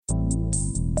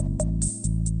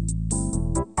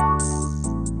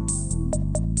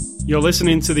You're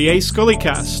listening to the A Scully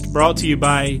cast, brought to you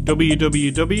by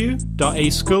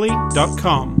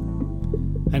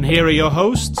www.ascully.com. And here are your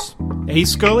hosts, A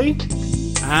Scully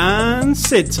and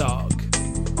Sid Talk.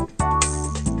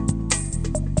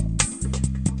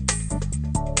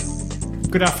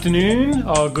 Good afternoon,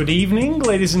 or good evening,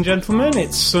 ladies and gentlemen.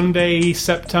 It's Sunday,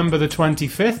 September the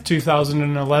 25th,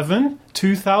 2011.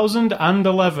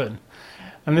 2011.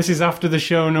 And this is after the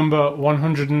show number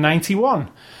 191.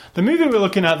 The movie we're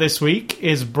looking at this week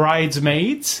is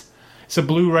Bridesmaids. It's a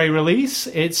Blu-ray release.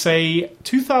 It's a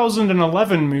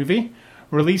 2011 movie,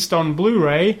 released on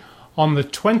Blu-ray on the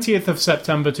 20th of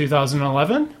September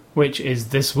 2011, which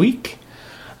is this week.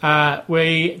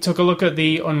 We took a look at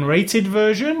the unrated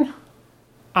version,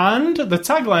 and the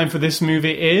tagline for this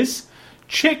movie is,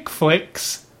 "Chick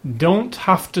flicks don't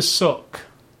have to suck."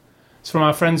 It's from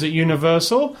our friends at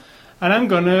Universal,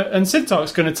 and Sid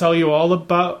Talk's gonna tell you all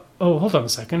about... Oh, hold on a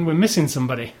second. We're missing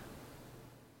somebody.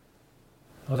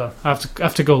 Hold on. I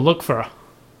have to go look for her.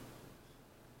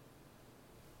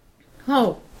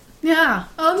 Oh, yeah.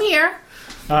 Oh, I'm here.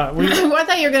 I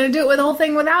thought you were going to do it with the whole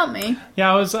thing without me.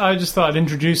 Yeah, I just thought I'd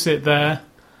introduce it there.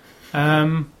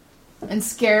 And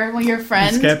scare your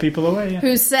friend. Scare people away, yeah.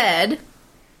 Who said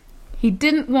he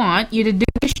didn't want you to do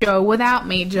the show without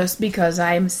me just because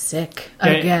I'm sick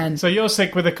again. So you're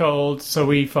sick with a cold, so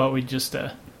we thought we'd just...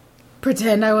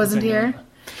 pretend I wasn't here.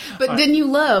 But didn't you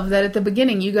love that at the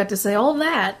beginning you got to say all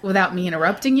that without me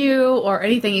interrupting you or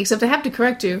anything, except I have to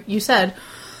correct you. You said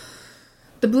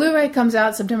the Blu-ray comes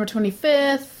out September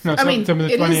 25th. No, September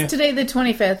the 20th. It is today the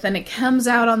 25th, and it comes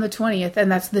out on the 20th,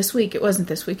 and that's this week. It wasn't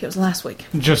this week, it was last week.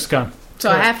 Just gone. So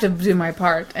correct. I have to do my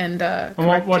part and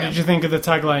what did you think of the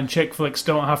tagline, "Chick flicks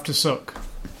don't have to suck"?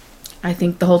 I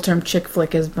think the whole term chick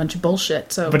flick is a bunch of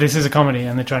bullshit. So, but this is a comedy,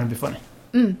 and they're trying to be funny.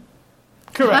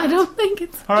 Correct. I don't think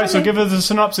it's funny. Alright, so give us a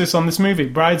synopsis on this movie,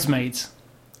 Bridesmaids.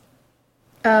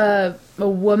 A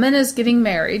woman is getting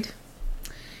married,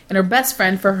 and her best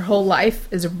friend for her whole life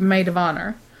is a maid of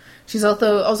honor. She's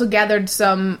also gathered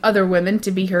some other women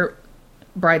to be her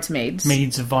bridesmaids.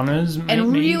 Maids of honors.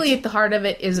 And really at the heart of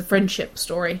it is a friendship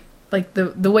story. Like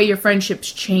the way your friendships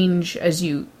change as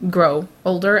you grow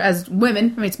older as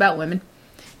women. I mean, it's about women.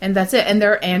 And that's it. And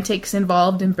there are antics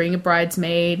involved in bringing a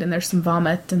bridesmaid, and there's some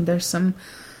vomit, and there's some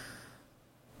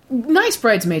nice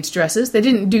bridesmaids' dresses. They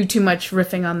didn't do too much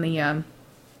riffing on the...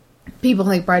 people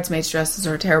think bridesmaids' dresses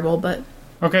are terrible, but...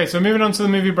 Okay, so moving on to the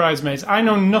movie Bridesmaids. I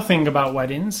know nothing about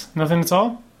weddings. Nothing at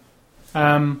all.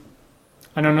 I know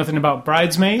nothing about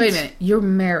bridesmaids. Wait a minute. You're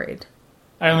married.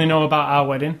 I only know about our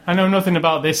wedding. I know nothing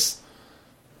about this...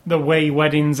 the way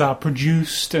weddings are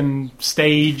produced and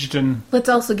staged and... Let's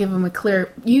also give them a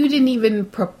clear... You didn't even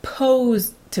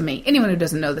propose to me. Anyone who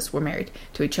doesn't know this, we're married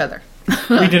to each other.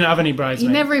 We didn't have any bridesmaids. You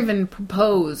never even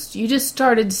proposed. You just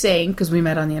started saying, because we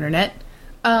met on the internet,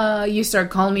 you started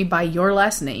calling me by your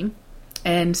last name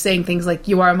and saying things like,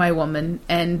 "You are my woman,"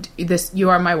 and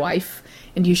 "You are my wife,"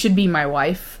 and "You should be my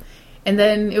wife." And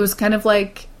then it was kind of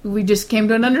like we just came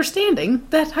to an understanding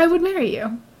that I would marry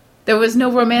you. There was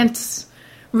no romance...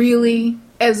 really,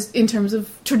 as in terms of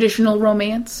traditional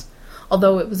romance,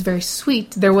 although it was very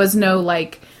sweet, there was no,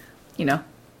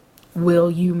 "Will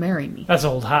you marry me?" That's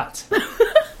old hat.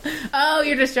 Oh,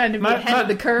 you're just trying to be ahead of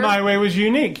the curve. My way was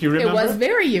unique, you remember? It was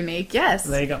very unique, yes.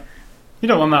 There you go. You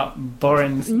don't want that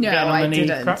boring I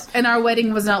didn't. Crap. And our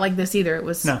wedding was not like this either. It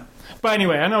was... No. But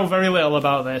anyway, I know very little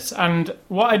about this, and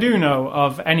what I do know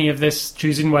of any of this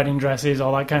choosing wedding dresses,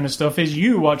 all that kind of stuff, is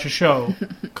you watch a show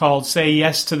called Say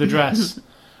Yes to the Dress.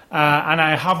 And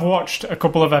I have watched a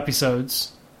couple of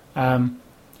episodes.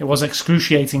 It was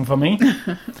excruciating for me.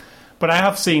 But I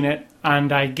have seen it,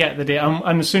 and I get the deal.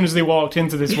 And as soon as they walked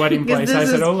into this wedding place, I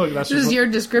said, "Oh, look, that's just..." This is your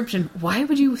description. Why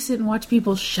would you sit and watch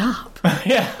people shop?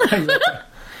 Yeah, exactly.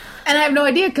 And I have no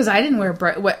idea, because I didn't wear...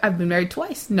 I've been married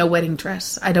twice. No wedding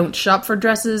dress. I don't shop for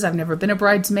dresses. I've never been a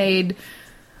bridesmaid.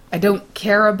 I don't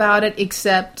care about it,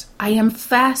 except I am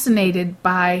fascinated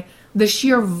by the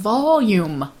sheer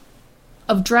volume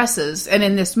of dresses, and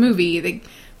in this movie they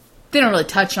don't really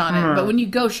touch on it, but when you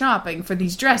go shopping for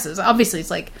these dresses, obviously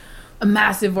it's like a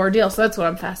massive ordeal, so that's what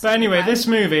I'm fascinated But anyway, by. this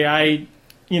movie, I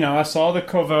saw the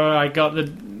cover, I got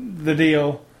the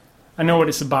deal, I know what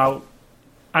it's about,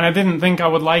 and I didn't think I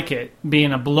would like it,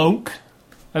 being a bloke.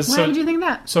 Why would you think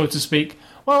that? So to speak.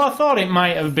 Well, I thought it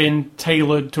might have been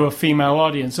tailored to a female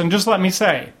audience, and just let me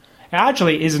say, it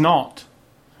actually is not.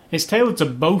 It's tailored to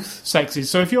both sexes.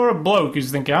 So if you're a bloke who's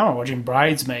thinking, "I'm watching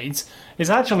Bridesmaids," it's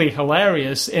actually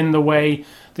hilarious in the way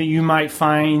that you might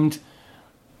find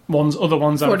other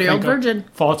ones. 40-Year-Old Virgin.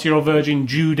 40-Year-Old Virgin,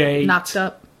 Due Date. Knocked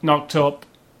Up.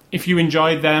 If you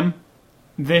enjoyed them,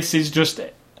 this is just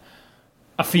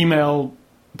a female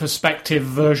perspective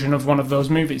version of one of those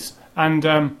movies. And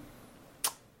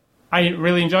I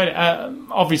really enjoyed it.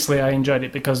 Obviously, I enjoyed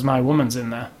it because my woman's in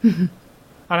there. And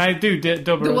I do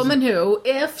dub her The as woman who,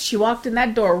 if she walked in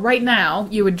that door right now,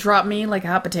 you would drop me like a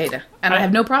hot potato. And I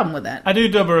have no problem with that. I do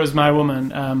dub her as my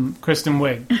woman, Kristen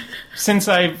Wiig. Since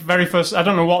I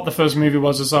don't know what the first movie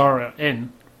was I saw her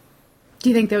in. Do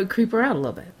you think that would creep her out a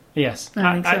little bit? Yes.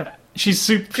 I think so. She's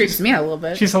super... Creeps me out a little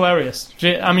bit. She's hilarious.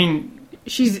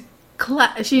 She's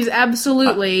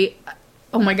absolutely...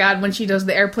 Oh my god, when she does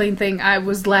the airplane thing, I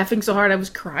was laughing so hard I was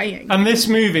crying. And this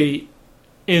movie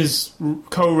is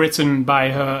co-written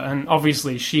by her, and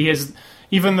obviously she is,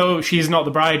 even though she is not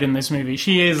the bride in this movie,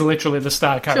 she is literally the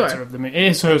star character of the movie. It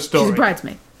is her story. She's a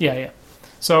bridesmaid. Yeah.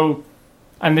 So,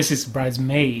 and this is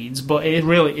Bridesmaids, but it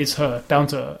really is her, down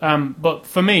to her. But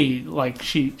for me, like,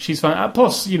 she's fun.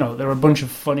 Plus, you know, there are a bunch of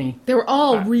funny... They were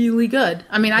all really good.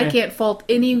 I mean, I can't fault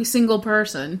any single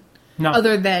person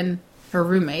other than her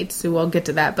roommates, who I'll get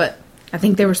to that, but I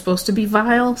think they were supposed to be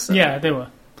vile. So. Yeah, they were.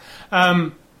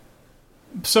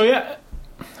 So yeah,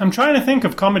 I'm trying to think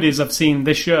of comedies I've seen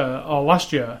this year or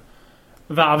last year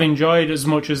that I've enjoyed as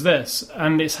much as this,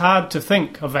 and it's hard to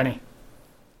think of any.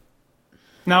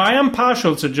 Now, I am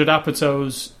partial to Judd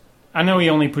Apatow's... I know he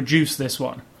only produced this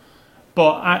one,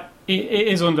 but it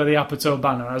is under the Apatow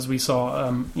banner, as we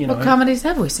saw. What comedies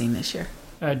have we seen this year?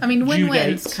 I mean,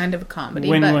 Win-Win's kind of a comedy.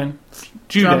 Win-Win.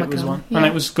 Due Date was one, yeah. and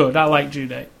it was good. I like Due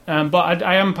Date. But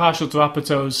I am partial to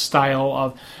Apatow's style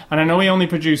of... And I know he only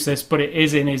produced this, but it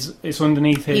is in his... It's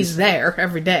underneath his... He's there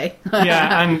every day.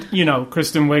 Yeah, and, you know,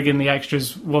 Kristen Wiig in the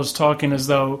extras was talking as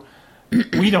though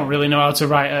we don't really know how to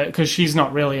write it, because she's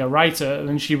not really a writer,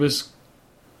 and she was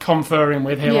conferring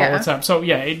with him all the time. So,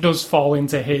 yeah, it does fall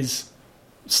into his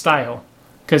style,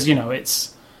 because, you know,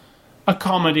 it's a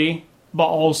comedy, but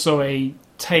also a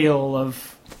tale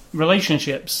of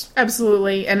relationships.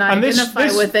 Absolutely, and I identify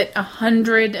with it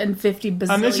 150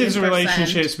 bazillion%. And this is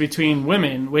relationships between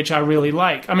women, which I really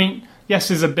like. I mean, yes,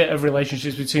 there's a bit of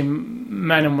relationships between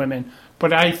men and women,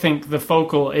 but I think the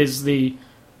focal is the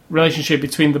relationship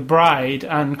between the bride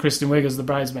and Kristen Wiig as the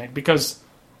bridesmaid, because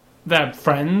they're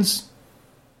friends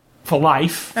for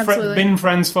life, been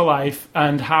friends for life,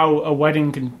 and how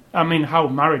how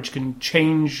marriage can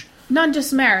change. Not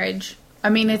just marriage. I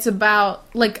mean, it's about,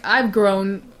 like, I've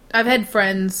had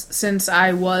friends since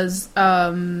I was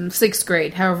 6th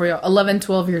grade, 11,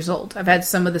 12 years old. I've had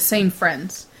some of the same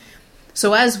friends.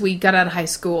 So as we got out of high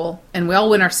school, and we all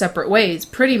went our separate ways,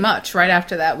 pretty much right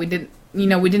after that, we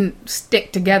didn't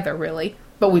stick together, really,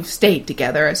 but we've stayed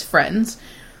together as friends.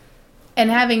 And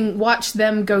having watched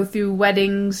them go through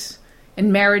weddings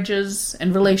and marriages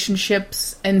and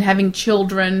relationships and having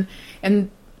children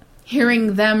and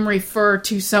hearing them refer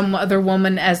to some other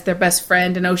woman as their best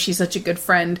friend and, oh, she's such a good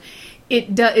friend, you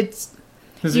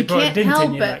can't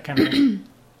help it. Kind of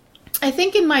I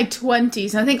think in my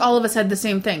 20s, and I think all of us had the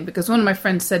same thing, because one of my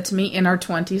friends said to me in our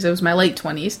 20s, it was my late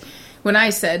 20s, when I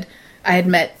said I had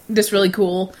met this really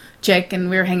cool chick and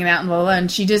we were hanging out and blah, blah, blah, and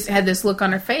she just had this look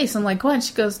on her face. I'm like, what?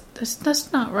 She goes,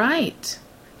 that's not right.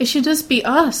 It should just be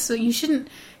us. So you shouldn't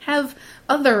have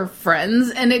other friends,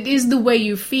 and it is the way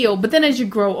you feel. But then as you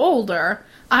grow older,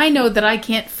 I know that I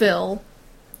can't fill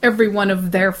every one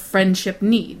of their friendship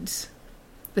needs.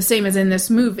 The same as in this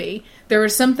movie. There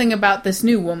was something about this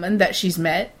new woman that she's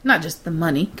met, not just the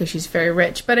money, because she's very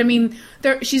rich, but I mean,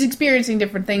 she's experiencing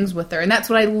different things with her, and that's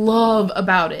what I love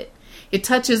about it. It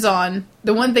touches on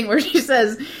the one thing where she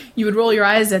says you would roll your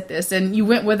eyes at this, and you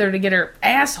went with her to get her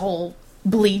asshole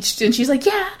bleached, and she's like,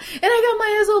 yeah, and I got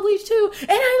my asshole bleached too,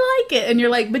 and I like it. And you're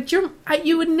like, but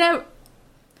you would never...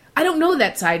 I don't know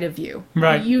that side of you.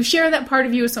 Right. You share that part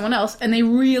of you with someone else, and they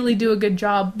really do a good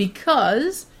job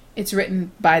because it's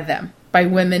written by them, by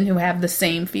women who have the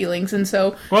same feelings. And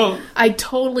so, I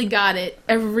totally got it.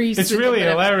 It's really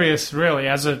hilarious, really,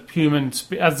 as a human,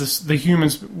 the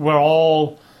humans,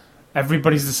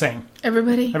 everybody's the same.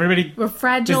 Everybody. We're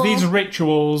fragile. There's these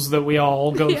rituals that we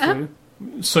all go through,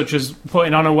 such as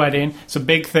putting on a wedding. It's a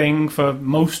big thing for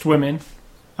most women.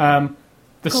 The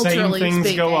same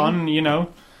things go on, you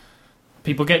know.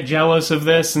 People get jealous of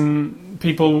this, and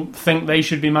people think they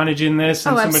should be managing this,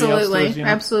 and somebody else does. You know?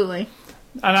 Absolutely.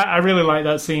 And I really like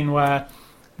that scene where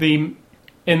the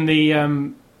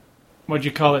what do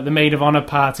you call it, the maid of honor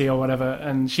party or whatever,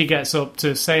 and she gets up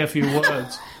to say a few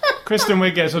words. Kristen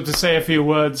Wiig gets up to say a few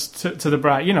words to the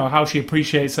bride, you know, how she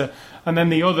appreciates her, and then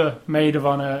the other maid of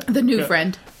honor, the new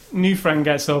friend, new friend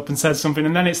gets up and says something,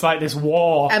 and then it's like this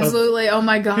war. Absolutely. Oh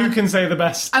my god. Who can say the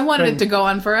best I wanted thing. it to go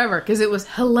on forever because it was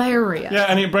hilarious. Yeah,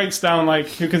 and it breaks down like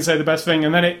who can say the best thing,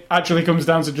 and then it actually comes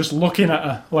down to just looking at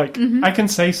her. Like, I can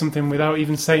say something without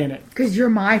even saying it. Because you're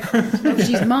my friend. No,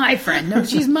 she's my friend. No,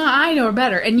 she's I know her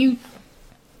better. And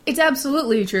it's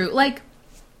absolutely true. Like,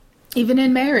 even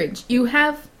in marriage,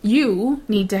 you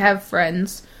need to have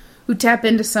friends who tap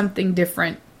into something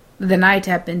different than I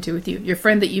tap into with you. Your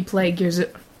friend that you play Gears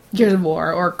of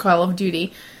War or Call of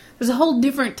Duty. There's a whole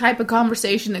different type of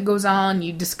conversation that goes on.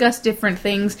 You discuss different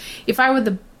things. If I were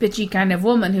the bitchy kind of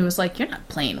woman who was like, you're not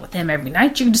playing with him every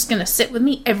night, you're just going to sit with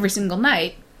me every single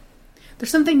night,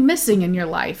 there's something missing in your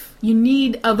life. You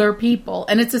need other people.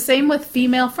 And it's the same with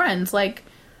female friends. Like,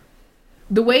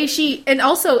 the way and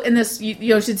also in this,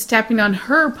 she's tapping on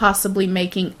her possibly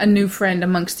making a new friend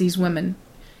amongst these women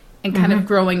and kind of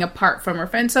growing apart from her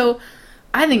friend. So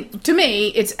I think, to me,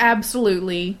 it's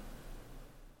absolutely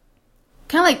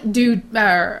kind of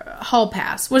like Hall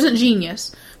Pass. Wasn't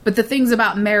genius, but the things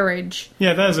about marriage.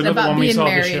 Yeah, there's another about one we being saw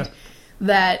married this year.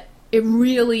 that it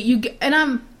really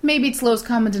maybe it's lowest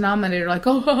common denominator, like,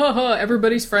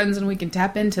 everybody's friends and we can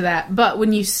tap into that. But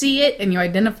when you see it and you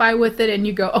identify with it and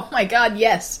you go, oh my god,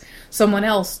 yes, someone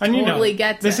else totally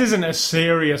gets this it. isn't a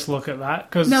serious look at that,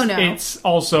 because No. it's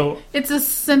also... It's a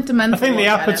sentimental I think the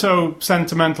look at it. Apatow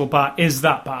sentimental part is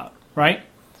that part, right?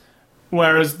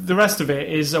 Whereas the rest of it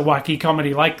is a wacky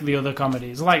comedy like the other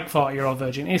comedies, like 40-Year-Old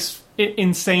Virgin. It's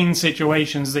insane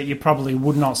situations that you probably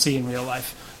would not see in real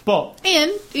life.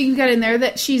 And you got in there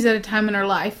that she's at a time in her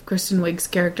life, Kristen Wiig's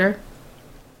character.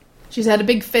 She's had a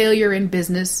big failure in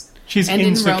business. She's and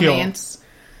insecure. in romance.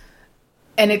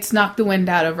 And it's knocked the wind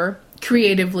out of her,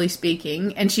 creatively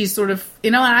speaking. And she's sort of,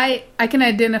 I can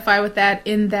identify with that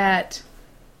in that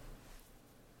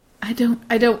I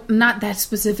don't, not that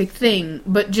specific thing,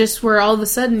 but just where all of a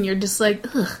sudden you're just like,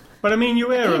 ugh. But I mean, you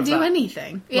hear Can't of do that.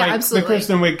 anything. Yeah, like, absolutely. The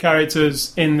Kristen Wiig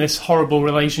character's in this horrible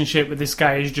relationship with this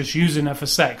guy who's just using her for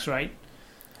sex, right?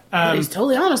 But he's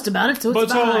totally honest about it, so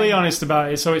it's fine. Totally honest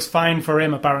about it, so it's fine for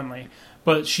him apparently.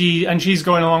 But she's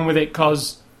going along with it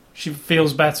because she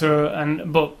feels better,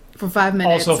 but for 5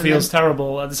 minutes, also feels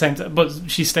terrible at the same time. But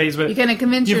she stays with. You kind of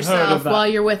convince You've heard yourself of that. while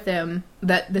you're with him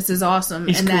that this is awesome,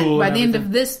 He's and cool that by and the end everything.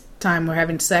 of this time we're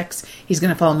having sex, he's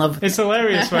going to fall in love with It's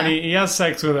hilarious when he has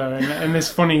sex with her in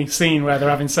this funny scene where they're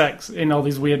having sex in all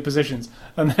these weird positions,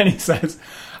 and then he says,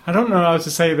 "I don't know how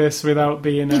to say this without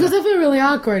being." He goes, "I feel really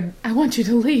awkward. I want you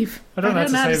to leave. I don't know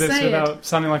how to say this without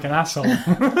sounding like an asshole."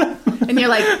 And you're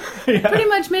like, pretty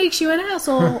much makes you an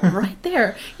asshole right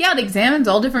there. Yeah, it examines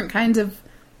all different kinds of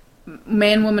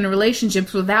man-woman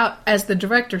relationships without, as the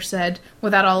director said,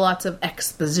 without a lots of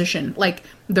exposition. Like,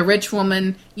 the rich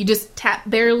woman, you just tap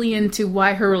barely into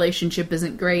why her relationship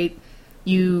isn't great.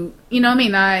 You know what I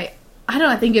mean? I don't know,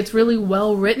 I think it's really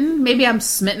well written. Maybe I'm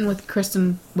smitten with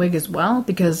Kristen Wiig as well,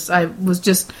 because I was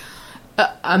just...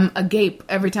 I'm agape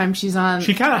every time she's on.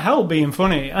 She can't help being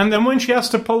funny. And then when she has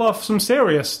to pull off some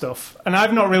serious stuff, and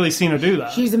I've not really seen her do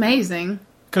that. She's amazing.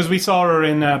 Because we saw her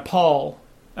in Paul,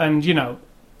 and,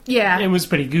 yeah, it was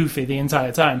pretty goofy the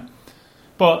entire time.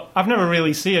 But I've never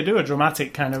really seen her do a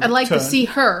dramatic kind of I'd like turn. to see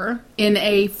her in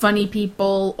a Funny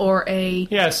People or a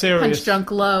serious. Punch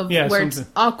Drunk Love, where something. it's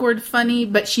awkward funny,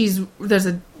 but there's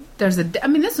a I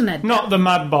mean, this one had Not the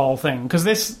Madball thing, because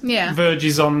this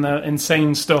verges on the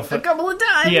insane stuff. a couple of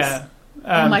times. Yeah.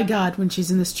 Oh my god, when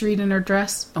she's in the street in her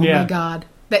dress. Oh Yeah. my god.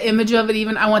 The image of it,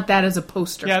 even, I want that as a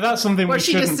poster. Yeah, that's something Where we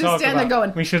she shouldn't just talk sits about. down there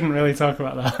going, We shouldn't really talk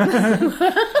about that.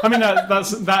 I mean,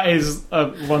 that is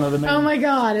one of the main. oh my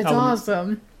god, it's elements.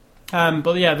 awesome.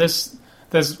 But yeah, there's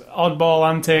oddball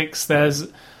antics. There's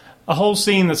a whole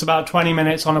scene that's about 20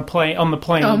 minutes on the plane.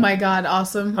 Oh my god,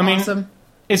 awesome. I mean, awesome.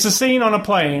 It's a scene on a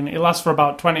plane. It lasts for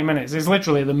about 20 minutes. It's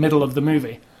literally the middle of the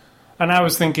movie. And I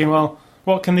was thinking, well,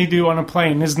 what can they do on a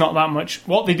plane? There's not that much.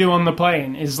 What they do on the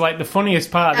plane is like the funniest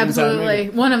part of the entire movie.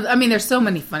 Absolutely. There's so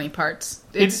many funny parts.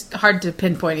 It's hard to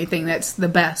pinpoint anything that's the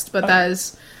best, but that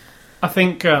is... I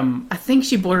think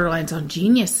she borderlines on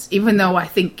genius, even though I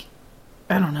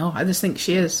don't know, I just think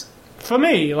she is. for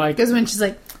me, like... Because when she's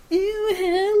like, "Oh,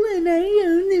 Helen,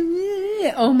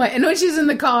 oh my," and when she's in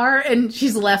the car and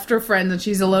she's left her friends and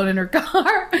she's alone in her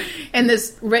car, and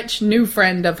this rich new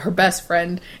friend of her best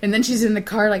friend, and then she's in the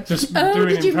car like, Just "Oh, doing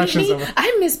did you meet impressions me? of her.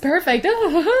 I'm Miss Perfect."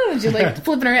 Oh, and she's like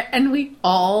flipping her head, and we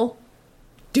all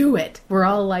do it. We're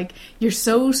all like, you're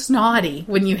so snotty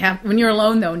when you're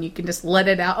alone though, and you can just let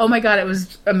it out. Oh my god, it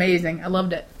was amazing. I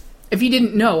loved it. If you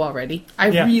didn't know already, I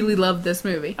really loved this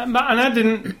movie. And I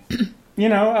didn't,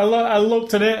 I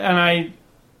looked at it and I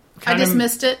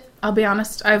dismissed it. I'll be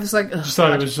honest. I was like, ugh, Just thought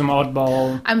God. it was some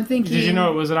oddball. I'm thinking. Did you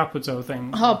know it was an Apatow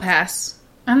thing? Hall Pass.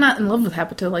 I'm not in love with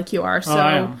Apatow like you are, so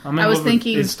I am. I'm in I was love with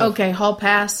thinking, his stuff. okay, Hall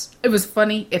Pass. It was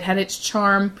funny. It had its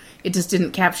charm. It just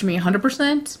didn't capture me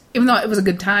 100%, even though it was a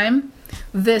good time.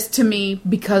 This, to me,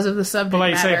 because of the subject But like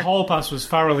you matter, say, Hall Pass was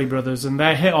Farrelly Brothers, and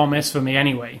they're hit or miss for me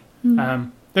anyway. They it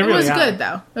really was are. good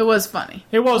though. It was funny.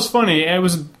 It was funny. It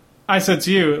was. I said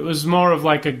to you, it was more of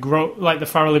like like the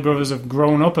Farrelly Brothers have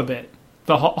grown up a bit.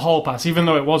 The Hall Pass, even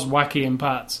though it was wacky in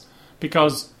parts,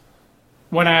 because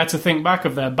when I had to think back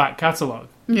of their back catalogue,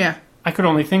 Yeah, I could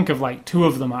only think of like 2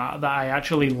 of them that I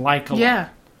actually like a lot. yeah,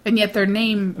 and yet their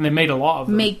name And they made a lot of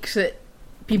them. makes it.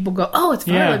 People go, oh, it's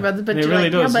Farley yeah, Brothers, but it you're really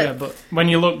like, does. yeah, but But when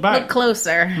you look back, look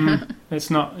closer. it's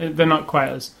not. They're not quite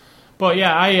as. But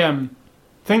yeah, I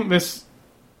think this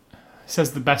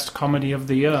says the best comedy of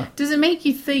the year. Does it make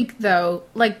you think though,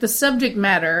 like the subject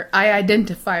matter I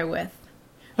identify with?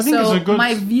 I think so it's a good.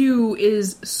 my view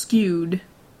is skewed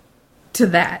to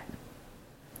that.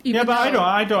 Yeah, Even but though-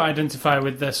 I don't identify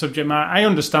with the subject matter. I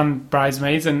understand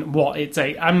Bridesmaids and what it's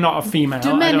a. I'm not a female.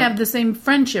 Do I men don't- have the same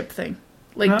friendship thing?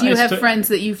 Like, No, do you it's have to- friends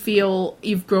that you feel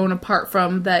you've grown apart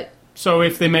from that? So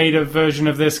if they made a version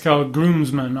of this called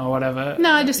Groomsman or whatever.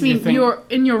 No, I just you mean think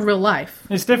in your real life.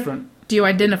 it's different. Do you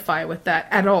identify with that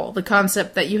at all? The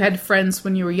concept that you had friends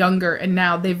when you were younger and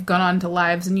now they've gone on to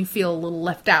lives and you feel a little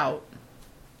left out.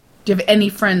 Do you have any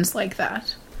friends like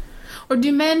that? Or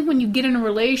do men, when you get in a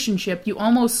relationship, you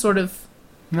almost sort of...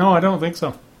 No, I don't think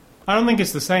so. I don't think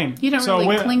it's the same. You don't So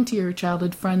really wo- cling to your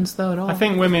childhood friends, though, at all. I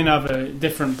think women have a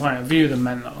different point of view than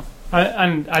men, though.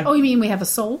 Oh, you mean we have a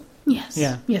soul? Yes.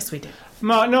 Yeah. Yes, we do.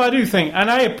 No, I do think,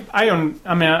 and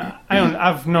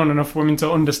I've known enough women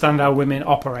to understand how women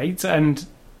operate, and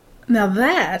Now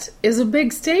that is a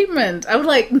big statement. I would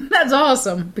like, that's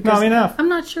awesome. Because I'm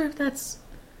not sure if that's...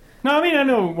 I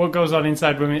know what goes on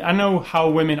inside women. I know how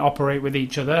women operate with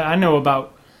each other. I know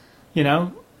about,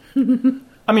 I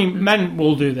mean, men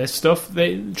will do this stuff.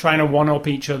 They trying to one up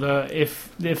each other if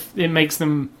it makes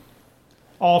them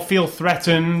all feel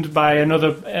threatened by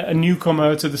a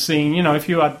newcomer to the scene. If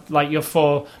you had like your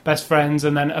 4 best friends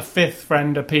and then a 5th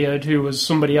friend appeared who was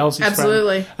somebody else's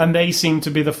Absolutely. friend, and they seemed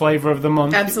to be the flavour of the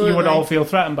month, Absolutely. you would all feel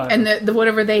threatened by them. And the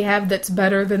whatever they have that's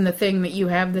better than the thing that you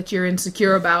have that you're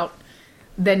insecure about,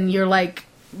 then you're like,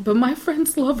 but my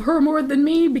friends love her more than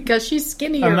me because she's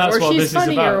skinnier, And that's or what she's this is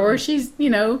funnier, about. or she's,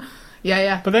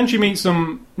 yeah. But then she meets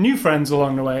some new friends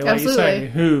along the way, like Absolutely. you say,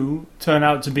 who turn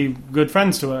out to be good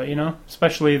friends to her,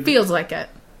 Especially... Feels like it.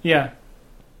 Yeah.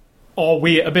 Or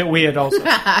weird, a bit weird also.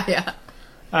 Yeah.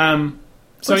 So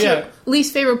What's yeah. your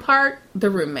least favorite part? The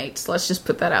roommates. Let's just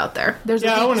put that out there. There's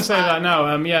Yeah, a I deep want to say spot. that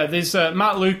now. There's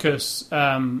Matt Lucas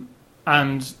and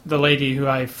the lady who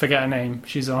I forget her name.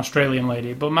 She's an Australian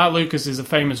lady. But Matt Lucas is a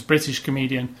famous British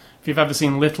comedian. If you've ever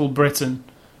seen Little Britain,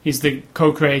 he's the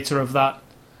co-creator of that.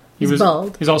 He's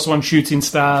bald. He's also on Shooting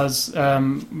Stars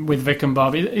with Vic and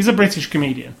Bob. He's a British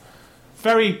comedian.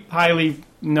 Very highly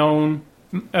known.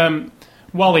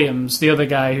 Williams, the other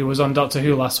guy who was on Doctor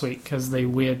Who last week,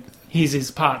 he's his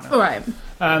partner. All right.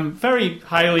 Very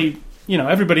highly,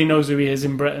 everybody knows who he is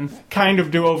in Britain. Kind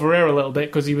of do over here a little bit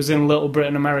because he was in Little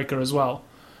Britain America as well.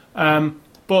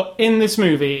 But in this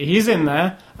movie, he's in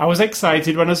there. I was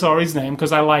excited when I saw his name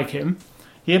because I like him.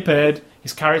 He appeared.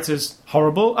 His character's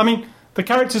horrible. I mean, the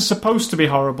character's supposed to be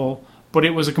horrible, but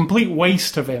it was a complete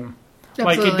waste of him.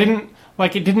 Absolutely.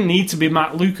 It didn't need to be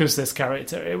Matt Lucas, this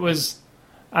character. It was,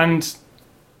 and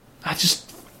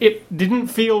it didn't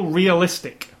feel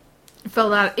realistic. It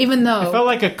felt out, even though... It felt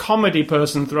like a comedy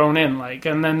person thrown in,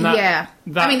 and then that... Yeah.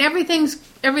 that, I mean, everything's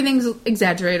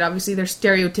exaggerated. Obviously, they're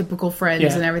stereotypical friends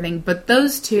Yeah. and everything. But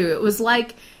those two, it was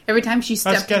like every time she let's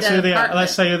stepped guess into who the they are. apartment...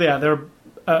 Let's say who they are. They're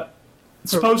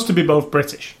supposed to be both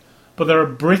British, but they're a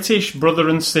British brother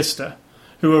and sister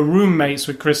who are roommates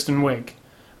with Kristen Wiig,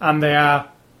 and they are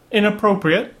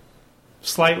inappropriate,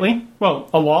 slightly, well,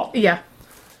 a lot. Yeah.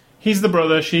 He's the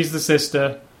brother, she's the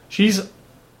sister. She's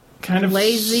kind of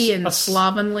Lazy and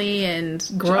slovenly and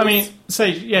gross. I mean,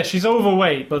 she's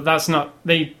overweight, but that's not...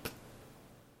 Yeah,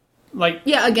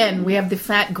 again, we have the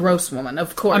fat, gross woman,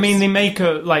 of course. I mean, they make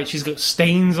her, she's got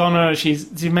stains on her.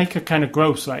 They make her kind of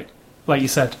gross, like you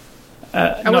said.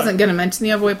 I wasn't going to mention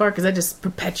the overweight part because that just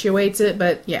perpetuates it,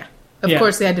 but yeah. Of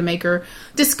course, they had to make her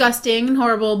disgusting and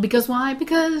horrible. Because why?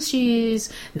 Because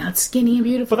she's not skinny and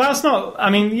beautiful. But that's not...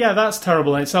 I mean, yeah, that's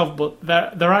terrible in itself, but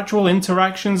their actual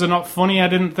interactions are not funny, I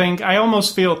didn't think. I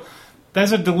almost feel...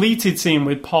 There's a deleted scene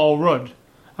with Paul Rudd.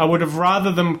 I would have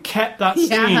rather them kept that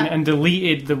scene and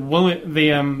deleted the roommate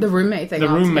thing. The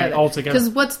roommate altogether. Because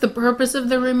what's the purpose of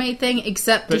the roommate thing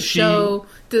except to show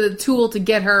the tool to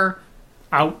get her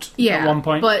out Yeah, at one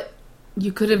point. but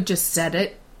you could have just said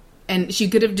it, and she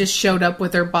could have just showed up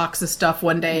with her box of stuff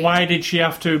one day. Why did she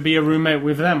have to be a roommate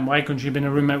with them? Why couldn't she have been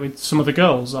a roommate with some of the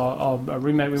girls, or a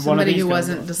roommate with Somebody one of these who girls?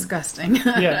 wasn't disgusting.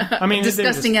 Yeah, I mean,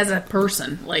 disgusting as a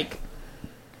person. Like,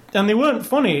 and they weren't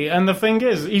funny. And the thing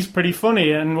is, he's pretty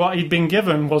funny, and what he'd been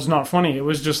given was not funny. It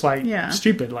was just like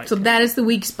stupid. Like, so that is the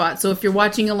weak spot. So if you're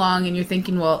watching along and you're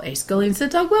thinking, well, A. Scully and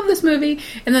Sid Talk love this movie,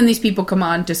 and then these people come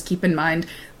on, just keep in mind.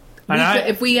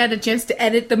 If we had a chance to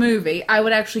edit the movie, I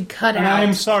would actually cut out.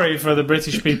 I'm sorry for the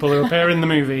British people who appear in the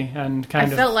movie and I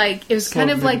felt like it was kind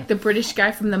of like the British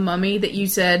guy from The Mummy that you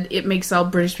said it makes all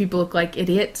British people look like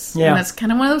idiots. Yeah. And that's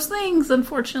kind of one of those things,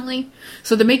 unfortunately.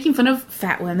 So they're making fun of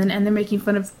fat women and they're making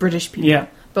fun of British people. Yeah.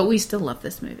 But we still love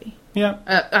this movie. Yeah.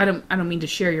 I don't mean to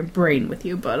share your brain with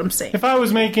you, but I'm saying. If I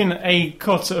was making a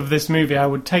cut of this movie, I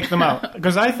would take them out.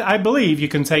 Because I believe you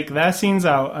can take their scenes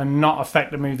out and not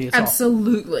affect the movie at all.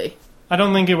 Absolutely. I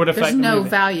don't think it would affect There's the no movie.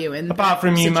 value in Apart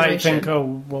from you situation. might think,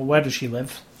 oh, well, where does she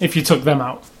live? If you took them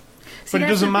out. See, But it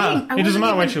doesn't matter. It doesn't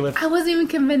matter where she lived. I wasn't even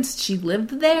convinced she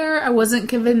lived there. I wasn't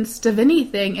convinced of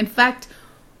anything. In fact,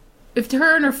 if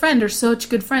her and her friend are such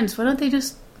good friends, why don't they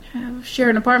just share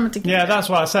an apartment together? Yeah, that's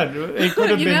what I said. It could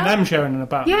have You been know? them sharing an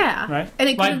apartment. Yeah. Right? And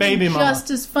it could like have Baby been Mama.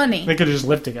 just as funny. They could have just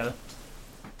lived together.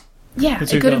 Yeah, The it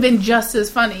two could have girls. been just as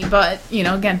funny, but,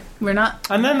 again, we're not...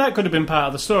 And then that could have been part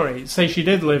of the story. Say she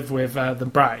did live with the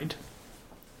bride.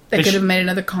 They could have made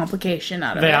another complication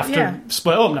out of They it. have to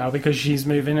split up now because she's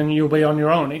moving and you'll be on your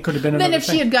own. It could have been Then another if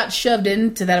thing. she had got shoved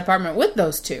into that apartment with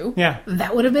those two, Yeah.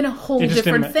 that would have been a whole It just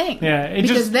different didn't- thing. Yeah, it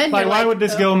because just then like you're why like, would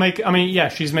this girl make? I mean, yeah,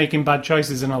 she's making bad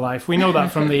choices in her life. We know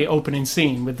that from the opening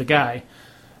scene with the guy.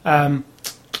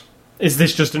 Is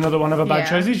this just another one of her bad Yeah.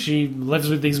 choices? She lives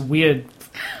with these weird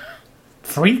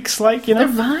freaks, like They're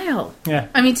vile. Yeah,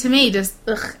 I mean, to me, just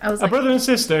I was a like, brother and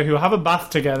sister who have a bath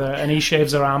together, and he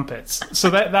shaves her armpits. So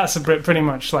that's pretty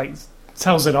much like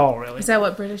tells it all, really. is that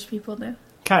what British people do?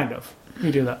 Kind of,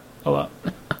 we do that a lot.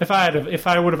 If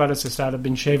I would have had a sister, I'd have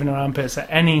been shaving her armpits at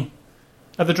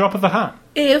the drop of a hat.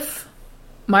 If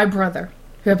my brother,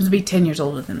 who happens to be 10 years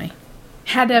older than me,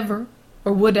 had ever,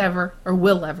 or would ever, or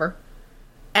will ever,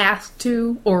 asked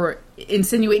to, or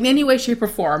insinuate in any way, shape, or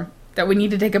form that we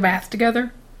need to take a bath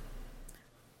together,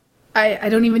 I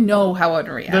don't even know how I'd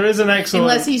react. There is an excellent...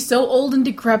 Unless he's so old and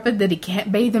decrepit that he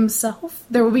can't bathe himself,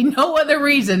 there will be no other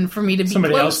reason for me to be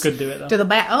Somebody close else could do it, though. to the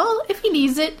bath. Oh, if he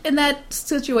needs it in that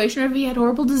situation, or if he had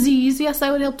horrible disease, yes,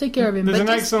 I would help take care of him. There's but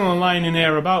an excellent line in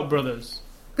here about brothers.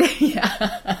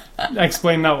 yeah.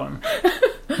 Explain that one.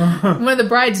 One of the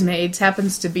bridesmaids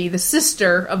happens to be the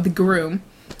sister of the groom,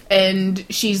 and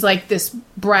she's like this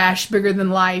brash, bigger than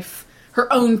life,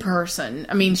 her own person.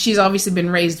 I mean, she's obviously been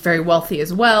raised very wealthy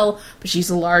as well, but she's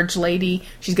a large lady.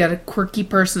 She's got a quirky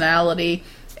personality,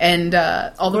 and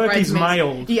all the Quirky's bridesmaids...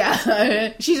 mild.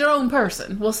 Yeah, she's her own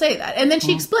person, we'll say that. And then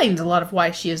she explains a lot of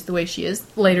why she is the way she is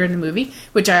later in the movie,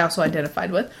 which I also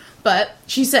identified with. But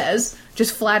she says,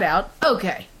 just flat out,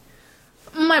 okay,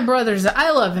 my brother's... I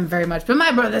love him very much, but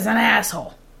my brother's an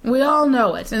asshole. We all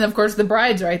know it. And of course the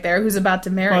bride's right there who's about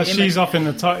to marry Well, him. she's off in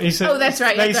the toilet. Oh, that's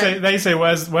right, They that's say, right. they say,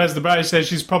 where's the bride? She says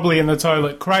she's probably in the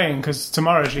toilet crying because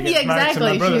tomorrow she gets Yeah, married to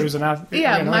exactly. my brother She's- who's an ass.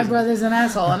 Yeah, my brother's an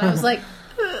asshole. And I was like,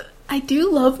 I do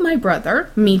love my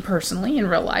brother, me personally, in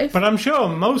real life. But I'm sure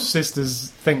most sisters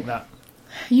think that.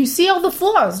 You see all the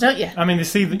flaws, don't you? I mean, you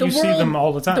see them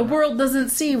all the time. The world doesn't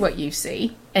see what you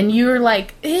see. And you're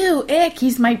like, ew, ick,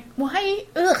 he's my... Why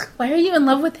are you in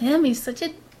love with him? He's such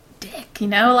a dick,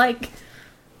 like...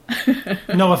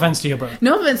 No offense to your brother.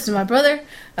 No offense to my brother.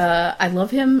 I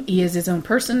love him. He is his own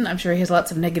person. I'm sure he has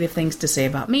lots of negative things to say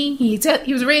about me. He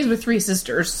was raised with 3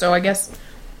 sisters, so I guess,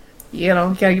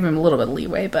 gotta give him a little bit of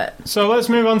leeway, but... So let's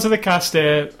move on to the cast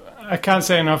here. I can't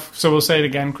say enough, so we'll say it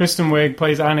again. Kristen Wiig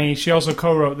plays Annie. She also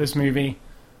co-wrote this movie.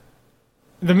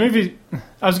 The movie...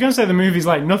 I was going to say the movie's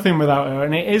like nothing without her,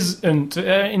 and it isn't.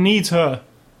 It needs her.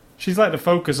 She's like the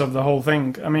focus of the whole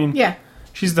thing. I mean, Yeah.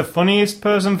 she's the funniest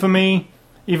person for me,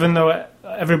 even though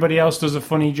everybody else does a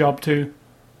funny job too.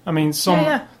 I mean, some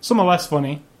are less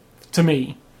funny to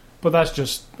me, but that's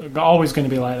just always going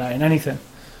to be like that in anything.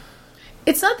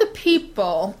 It's not the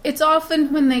people. It's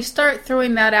often when they start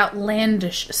throwing that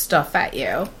outlandish stuff at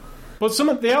you. But some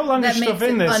of the outlandish That stuff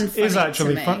makes in it this is unfunny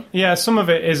actually to me. fun. Yeah, some of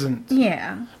it isn't.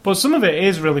 Yeah. But some of it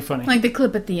is really funny. Like the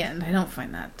clip at the end. I don't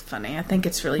find that funny. I think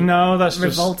it's really No, that's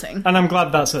revolting. Just, and I'm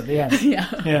glad that's at the end. Yeah.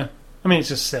 Yeah. I mean, it's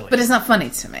just silly. But it's not funny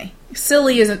to me.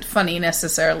 Silly isn't funny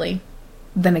necessarily.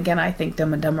 Then again, I think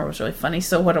Dumb and Dumber was really funny,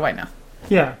 so what do I know?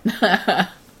 Yeah.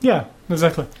 Yeah,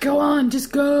 exactly. Go on,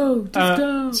 just go. Just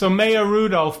go. So Maya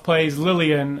Rudolph plays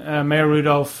Lillian. Maya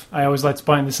Rudolph, I always like to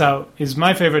point this out, is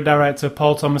my favourite director.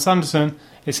 Paul Thomas Anderson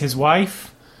is his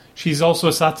wife. She's also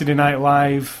a Saturday Night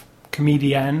Live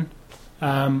comedian.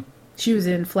 She was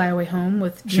in Fly Away Home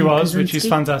with She Jim was, which Krasinski. is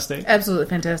fantastic. Absolutely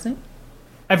fantastic.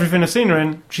 Everything I've seen her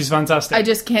in, she's fantastic. I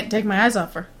just can't take my eyes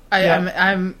off her.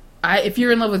 If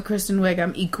you're in love with Kristen Wiig,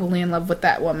 I'm equally in love with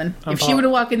that woman. I'm if she Paul. were to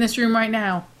walk in this room right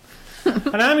now,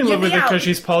 and I'm in love Get me with her out. because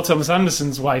she's Paul Thomas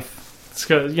Anderson's wife. It's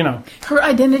good, you know. her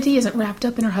identity isn't wrapped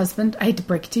up in her husband. I hate to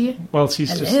break it to you. Well,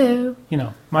 she's just, Hello. you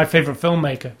know, my favourite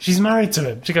filmmaker. She's married to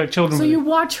him. She got children So with you him.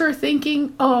 watch her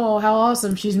thinking, "Oh, how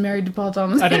awesome! She's married to Paul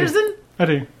Thomas I do. Anderson." I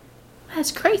do.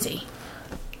 That's crazy.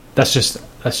 That's just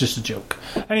a joke.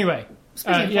 Anyway,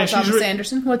 Speaking of yeah, Paul she's Thomas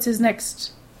Anderson, what's his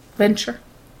next venture?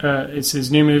 it's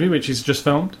his new movie, which he's just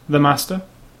filmed, The Master,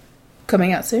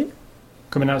 Coming out soon.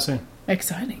 coming out soon.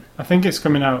 Exciting. I think it's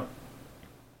coming out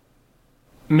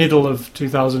middle of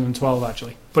 2012,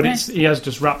 actually. But Okay. he has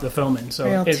just wrapped the filming, so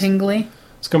Real it's tingly.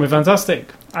 going to be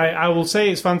fantastic. I will say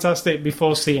it's fantastic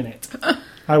before seeing it.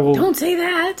 I will. Don't say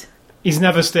that. He's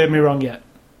never steered me wrong yet.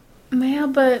 Yeah,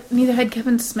 but neither had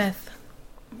Kevin Smith.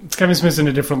 It's Kevin Smith's in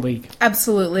a different league.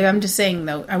 Absolutely. I'm just saying,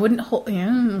 though, I wouldn't hold... Yeah.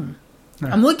 No.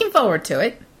 I'm looking forward to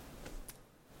it.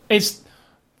 It's,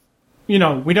 you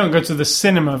know, we don't go to the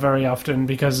cinema very often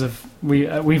because of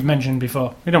we've mentioned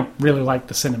before, we don't really like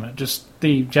the cinema, just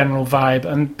the general vibe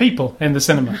and people in the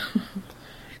cinema.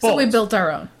 So But we built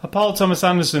our own. a Paul Thomas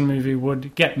Anderson movie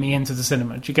would get me into the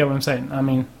cinema. Do you get what I'm saying? I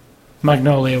mean,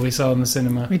 Magnolia we saw in the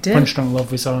cinema. We did. Punch Drunk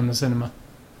Love we saw in the cinema.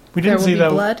 We There didn't Will see Be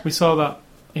that. Blood? We saw that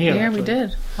here. Yeah, actually. we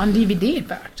did. On DVD, in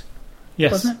fact.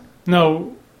 Yes. Wasn't it?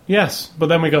 No. Yes, but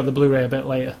then we got the Blu-ray a bit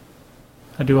later.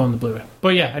 I do own the Blu-ray.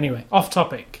 But yeah, anyway, off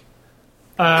topic.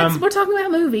 We're talking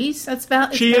about movies. That's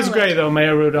about... She is great, though,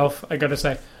 Maya Rudolph, I gotta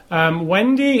say.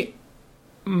 Wendy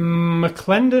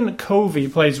McClendon Covey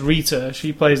plays Rita.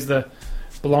 She plays the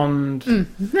blonde...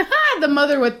 The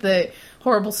mother with the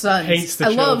horrible sons. Hates the I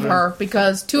love children. her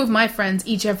because two of my friends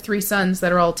each have 3 sons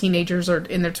that are all teenagers or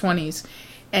in their 20s.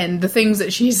 And the things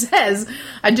that she says,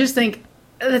 I just think,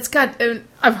 that's got...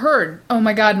 I've heard, oh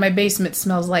my god, my basement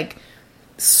smells like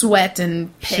sweat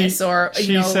and piss,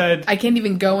 she said, I can't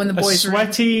even go in the boys' room.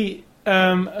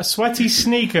 a sweaty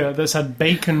sneaker that's had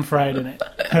bacon fried in it.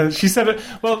 She said,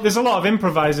 well, there's a lot of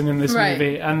improvising in this Right.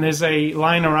 movie, and there's a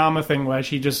Linerama thing where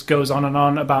she just goes on and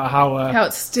on about how How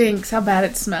it stinks, how bad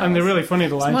it smells. and they're really funny,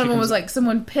 the lines. One of she them comes- was like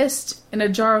someone pissed in a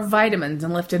jar of vitamins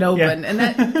and left it open, Yeah. and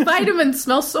that vitamin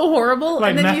smells so horrible. Like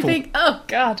and then metal. you think, oh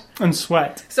god. and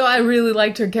sweat. So I really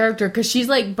liked her character because she's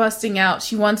like busting out.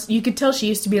 She wants. You could tell she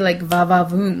used to be like va va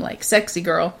voom, like sexy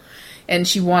girl, and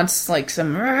she wants like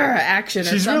some action.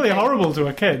 She's or something. really horrible to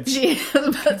her kids. She is,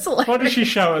 but it's hilarious. What does she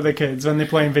shout at the kids when they're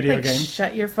playing video Like, games?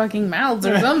 shut your fucking mouths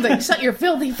or something. Shut your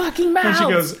filthy fucking And mouths. she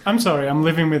goes, I'm sorry, I'm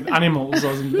living with animals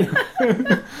or something.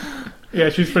 Yeah,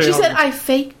 she's pretty She said, horrible. I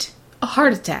faked a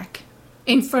heart attack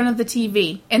in front of the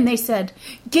TV. And they said,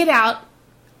 get out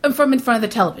from in front of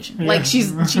the television. Yeah. Like, she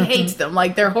hates them.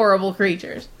 Like, they're horrible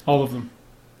creatures. All of them.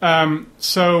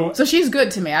 So So she's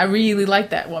good to me. I really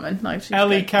like that woman. Like, she's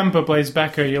Ellie good. Kemper plays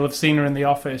Becca. You'll have seen her in The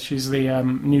Office. She's the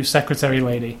new secretary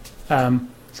lady.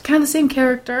 She's kind of the same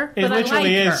character, It but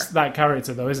literally I like is her. that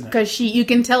character, though, isn't it? Because you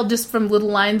can tell just from little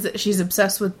lines that she's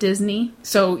obsessed with Disney.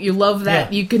 So you love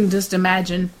that. Yeah. You can just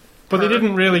imagine. But they her.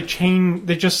 didn't really change.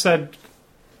 They just said,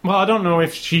 well, I don't know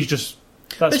if she's just...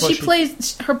 That's But what she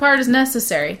plays, her part is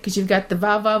necessary because you've got the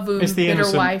va-va-voom It's the bitter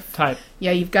innocent wife. type.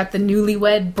 Yeah, you've got the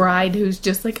newlywed bride who's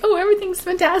just like, oh, everything's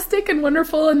fantastic and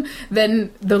wonderful. And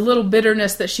then the little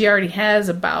bitterness that she already has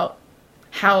about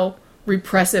how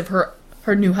repressive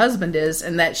her new husband is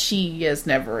and that she has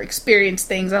never experienced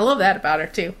things. I love that about her,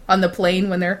 too. On the plane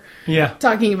when they're Yeah.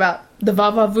 talking about the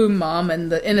va-va-voom mom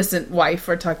and the innocent wife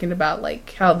are talking about,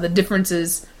 like, how the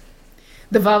differences...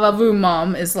 The va-va-voom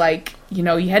mom is like, you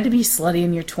know, you had to be slutty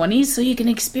in your 20s so you can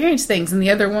experience things. And the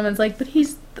other woman's like, but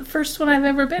he's the first one I've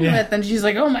ever been Yeah. with. And she's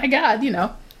like, oh my god, you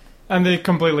know. And they're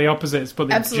completely opposites, but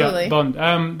they Absolutely. bond.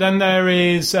 Then there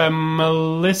is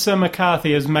Melissa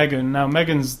McCarthy as Megan. Now,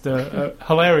 Megan's the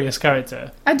hilarious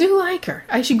character. I do like her.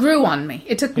 She grew on me.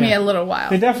 It took me Yeah. a little while.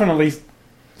 They definitely, on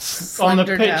the Slimmed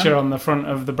her picture down. on the front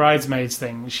of the bridesmaids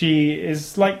thing, she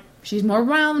is like... She's more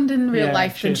round in real Yeah,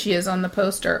 life than she- she is on the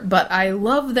poster. But I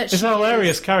love that It's she a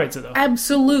hilarious is character, though.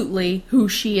 absolutely who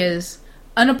she is.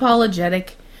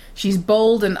 Unapologetic. She's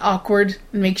bold and awkward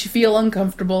and makes you feel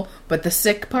uncomfortable. But the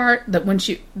sick part, that when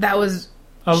she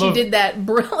did that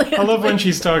brilliantly. I love when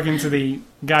she's talking to the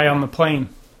guy on the plane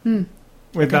with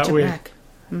Got that your weird... back.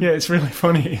 Yeah, it's really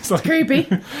funny. It's like Creepy.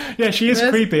 Yeah, she is Yes.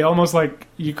 creepy. Almost like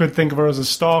you could think of her as a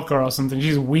stalker or something.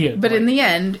 She's weird. But like, in the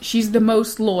end, she's the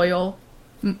most loyal.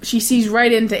 She sees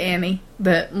right into Annie,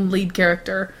 the lead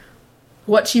character,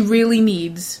 what she really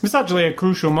needs it's actually a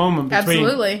crucial moment between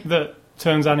Absolutely. that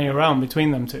turns Annie around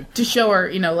between them two. to show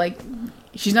her, like,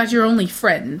 she's not your only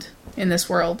friend in this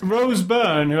world. Rose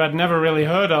Byrne, who I'd never really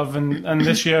heard of, and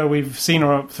this year we've seen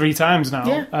her 3 times now.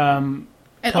 Yeah.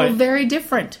 And Play- very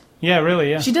different. Yeah, really,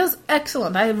 yeah. She does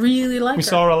excellent. I really like We her.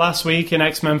 saw her last week in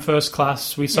X-Men First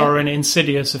Class. We saw Yeah. her in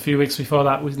Insidious a few weeks before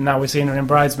that. Now we're seeing her in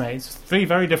Bridesmaids. 3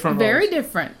 very different Very roles.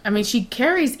 different. I mean, she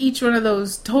carries each one of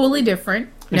those totally different.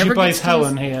 And she plays gets to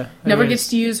Helen use- here. Never who gets is-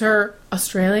 to use her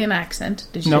Australian accent.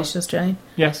 Did she No. say she's Australian?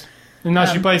 Yes. And now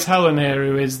she Um, plays Helen here,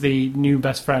 who is the new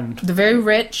best friend. The very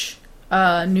rich,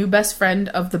 new best friend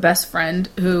of the best friend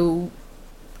who,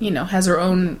 has her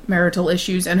own marital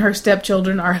issues, and her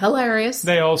stepchildren are hilarious.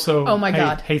 They also Oh my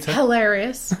god, hate her.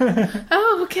 hilarious!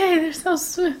 Oh, okay, they're so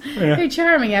sweet, Yeah. very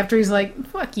charming. After he's like,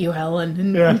 "Fuck you, Helen,"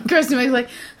 and Yeah. Kristen Wiig's like,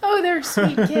 "Oh, they're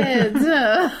sweet kids."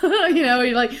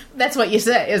 You're like, that's what you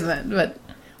say, isn't it? But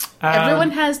everyone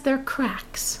has their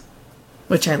cracks,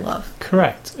 which I love.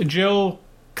 Correct. Jill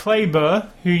Clayburgh,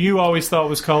 who you always thought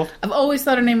was called, I've always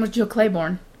thought her name was Jill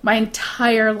Claiborne my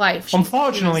entire life.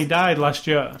 unfortunately died last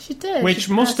year. she did, Which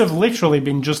She must passed have literally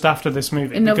been just after this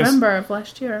movie. in because- November of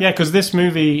last year. Yeah, because this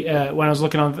movie, when I was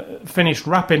looking on, finished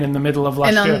wrapping in the middle of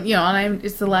last and year.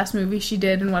 it's the last movie she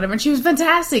did and whatever. And she was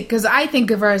fantastic because I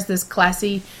think of her as this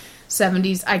classy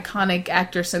 70s iconic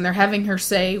actress, and they're having her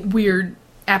say weird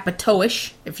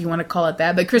apatowish, if you want to call it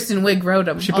that. But Kristen Wiig wrote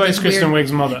them. She plays Kristen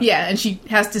Wiig's mother. Yeah, and she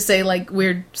has to say like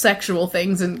weird sexual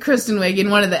things. And Kristen Wiig, in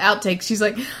one of the outtakes, she's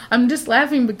like, "I'm just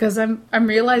laughing because I'm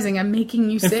realizing I'm making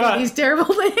you say fact- these terrible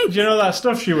things." Do you know that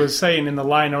stuff she was saying in the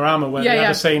Linorama where Yeah, they had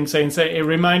yeah. a saying? It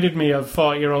reminded me of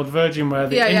 40-Year-Old Virgin where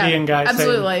the Indian guy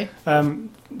absolutely. saying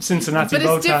Cincinnati But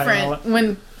bow it's tie and all different that.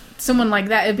 when someone like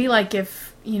that. It'd be like if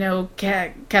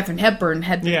Katharine Hepburn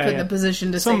had been Yeah, put in yeah. the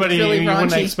position to Somebody say it's really you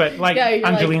wouldn't raunchy. expect, like Yeah, you're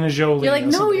Angelina Jolie. You're like, or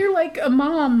no, something. you're like a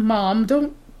mom.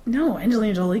 Don't. No,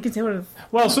 Angelina Jolie can say what.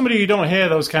 Well, somebody you don't hear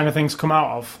those kind of things come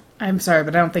out of. I'm sorry,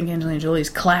 but I don't think Angelina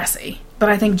Jolie's classy. But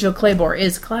I think Jill Clayborne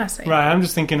is classy. Right, I'm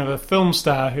just thinking of a film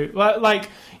star who, like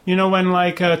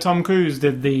when Tom Cruise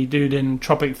did the dude in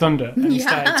Tropic Thunder and he Yeah.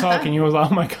 started talking, you were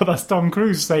like, oh my god, that's Tom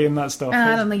Cruise saying that stuff.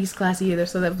 I don't think he's classy either.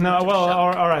 So that was No, much of a well,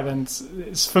 shock. all right then.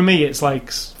 It's for me. It's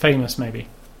like famous, maybe.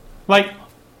 Like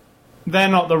they're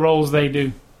not the roles they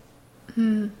do.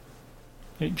 Do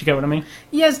you get what I mean?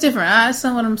 Yeah, it's different. That's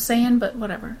not what I'm saying, but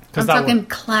whatever. 'Cause I'm that talking one-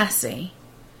 classy.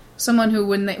 Someone who,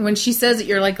 when she says it,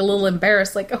 you're like a little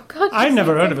embarrassed, like, oh god. I've she's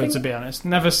never like heard of her, something- to be honest.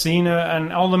 Never seen her,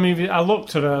 and all the movies I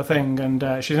looked at her thing,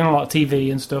 and she's in a lot of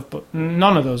TV and stuff, but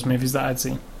none of those movies that I'd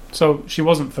seen. So she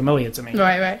wasn't familiar to me.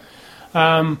 Right.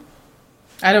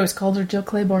 I'd always called her Jill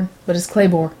Clayborne, but it's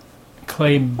Claybore.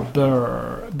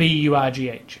 Clayburgh,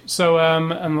 Burgh. So,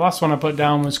 and the last one I put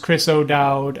down was Chris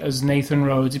O'Dowd as Nathan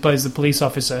Rhodes. He plays the police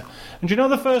officer. And do you know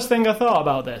the first thing I thought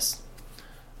about this?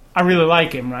 I really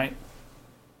like him, right?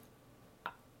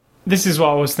 This is what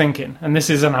I was thinking, and this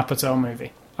is an Apatow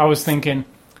movie. I was thinking,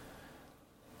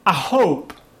 I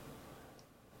hope,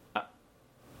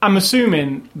 I'm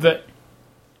assuming that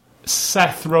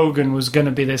Seth Rogen was going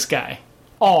to be this guy,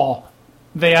 or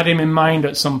they had him in mind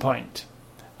at some point,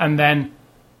 and then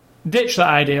ditched that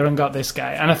idea and got this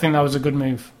guy, and I think that was a good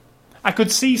move. I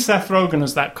could see Seth Rogen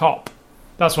as that cop.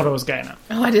 That's what I was getting at.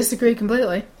 Oh, I disagree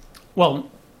completely. Well,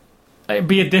 it'd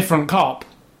be a different cop.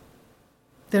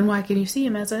 Then why can you see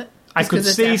him as it? I Just could 'cause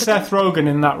it's see Apatow? Seth Rogen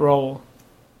in that role,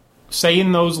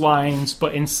 saying those lines,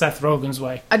 but in Seth Rogen's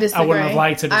way. I disagree. I wouldn't have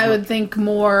liked it as I much. would think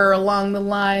more along the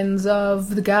lines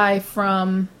of the guy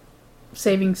from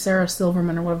Saving Sarah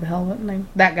Silverman or whatever the hell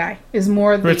that guy is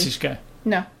more the British guy.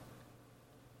 No,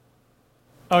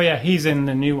 Oh yeah, he's in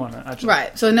the new one actually.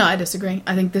 right. So no, I disagree.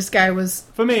 I think this guy was.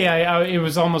 For me, it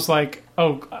was almost like,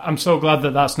 oh, I'm so glad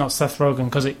that that's not Seth Rogen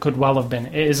because it could well have been.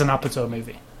 It is an Apatow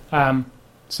movie.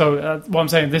 So what I'm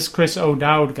saying, this Chris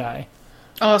O'Dowd guy,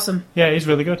 Awesome. yeah, he's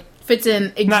really good. Fits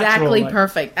in exactly Natural, like.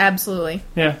 perfect. Absolutely.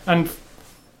 Yeah, and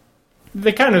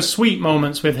the kind of sweet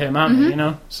moments with him, aren't they? You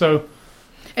know, so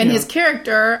And Yeah. his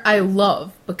character, I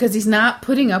love because he's not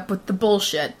putting up with the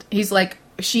bullshit. He's like,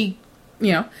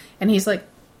 and he's like,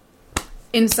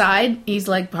 inside, he's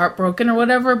like heartbroken or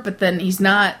whatever, but then he's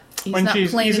not when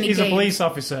playing any he's a games. police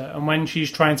officer, and when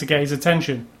she's trying to get his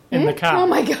attention in the car, Oh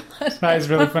my god. that is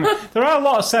really funny. There are a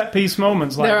lot of set piece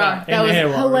moments like There that are. That in was here.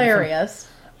 while we're in hilarious.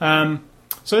 film.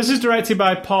 So this is directed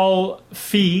by Paul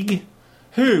Feig,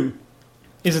 who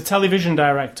is a television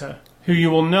director who you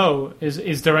will know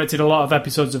is directed a lot of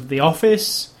episodes of The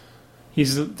Office.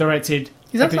 He's directed...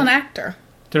 He's also an actor.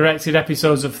 Directed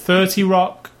episodes of 30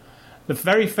 Rock. The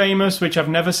very famous, which I've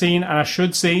never seen and I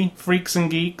should see, Freaks and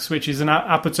Geeks, which is an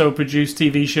Apatow-produced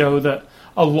TV show that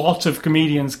a lot of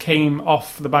comedians came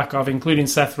off the back of, including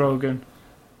Seth Rogen.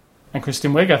 And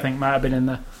Kristen Wiig, I think, might have been in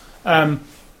there.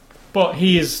 But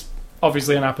he is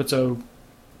obviously an Apatow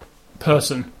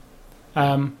person.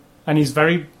 And he's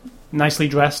very nicely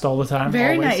dressed all the time.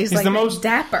 Very always. nice. He's like the most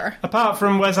dapper. Apart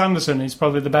from Wes Anderson, he's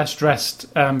probably the best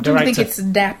dressed director. I don't think it's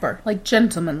dapper, like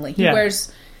gentlemanly. He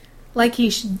wears like he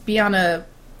should be on a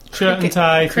shirt and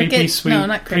tie, three-piece suit. No,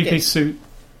 not cricket. Three-piece suit.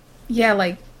 Yeah,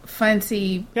 like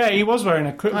fancy. Yeah, he was wearing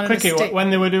a cricket when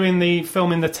they were doing the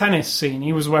filming the tennis scene.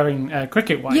 He was wearing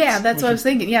cricket whites. Yeah, that's what I was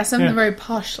thinking. Yeah, something very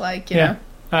posh, like you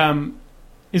know.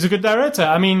 He's a good director.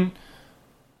 I mean,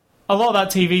 a lot of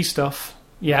that TV stuff.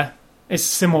 Yeah. It's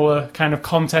similar kind of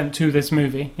content to this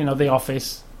movie, you know, The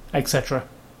Office, etc.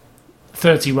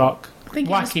 30 Rock. I think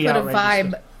wacky, you just put a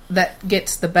vibe that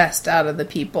gets the best out of the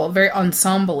people. Very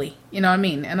ensemble-y, you know what I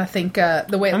mean? And I think the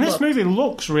way it looks... And this movie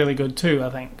looks really good too, I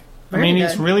think.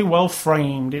 It's really well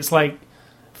framed. It's like,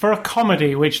 for a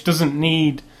comedy which doesn't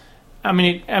need...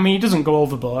 he doesn't go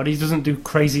overboard. He doesn't do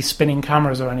crazy spinning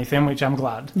cameras or anything, which I'm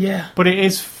glad. Yeah. But it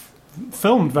is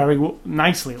filmed very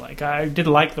nicely. Like, I did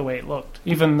like the way it looked.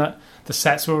 Even that... The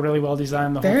sets were really well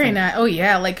designed. Very nice. Oh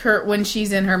yeah, like her when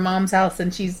she's in her mom's house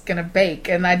and she's gonna bake,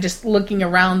 and I just looking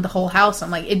around the whole house, I'm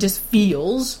like, it just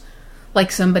feels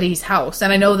like somebody's house.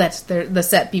 And I know that's the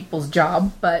set people's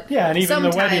job, but yeah, and even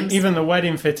the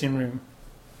wedding fitting room.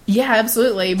 Yeah,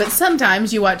 absolutely. But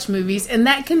sometimes you watch movies, and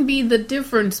that can be the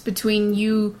difference between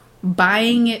you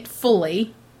buying it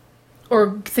fully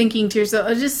or thinking to yourself,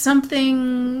 oh, just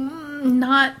something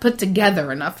not put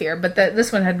together enough here. But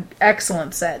this one had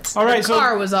excellent sets. All right, the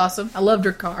car was awesome. I loved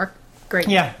her car. Great.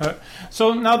 Yeah.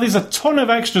 So now there's a ton of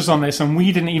extras on this, and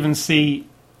we didn't even see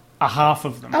a half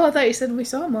of them. Oh, I thought you said we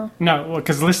saw them all. No,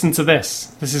 because listen to this.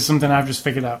 This is something I've just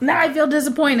figured out. Now I feel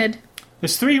disappointed.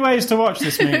 There's 3 ways to watch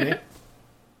this movie.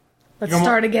 Let's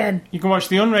start again. You can watch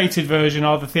the unrated version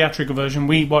or the theatrical version.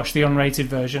 We watched the unrated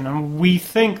version, and we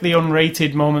think the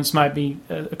unrated moments might be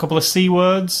a couple of C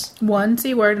words. 1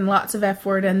 C word and lots of F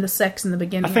word and the sex in the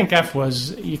beginning. I think F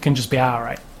was, you can just be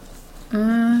alright.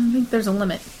 I think there's a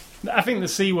limit. I think the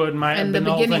C word might have been and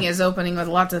the beginning is opening with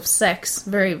lots of sex.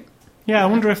 Very... Yeah, I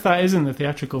wonder if that is in the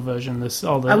theatrical version.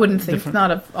 I wouldn't think not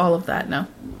of all of that, no.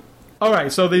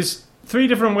 Alright, so there's 3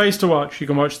 different ways to watch. You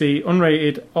can watch the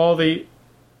unrated or the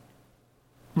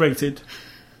rated.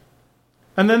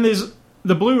 And then there's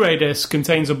the Blu-ray disc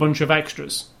contains a bunch of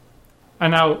extras.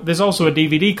 And now there's also a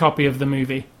DVD copy of the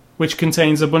movie which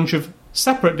contains a bunch of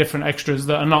separate different extras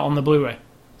that are not on the Blu-ray.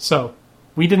 So,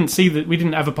 we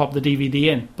didn't ever pop the DVD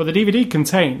in, but the DVD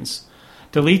contains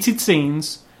deleted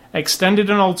scenes, extended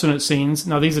and alternate scenes.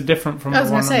 Now these are different from the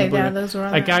one on the Blu-ray. Yeah, those were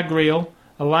a gag reel,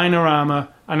 a Linerama,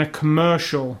 and a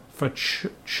commercial for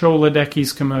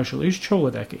Choladeki's commercial. Who's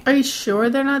Choladeki? Are you sure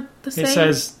they're not the same? It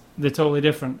says they're totally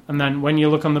different. And then when you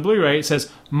look on the Blu-ray, it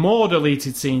says more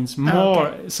deleted scenes, more.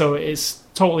 Okay. So it's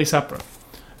totally separate.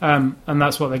 And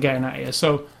that's what they're getting at here.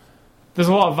 So there's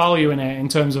a lot of value in it in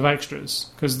terms of extras,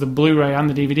 because the Blu-ray and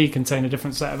the DVD contain a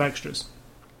different set of extras.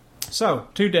 So,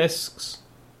 2 discs,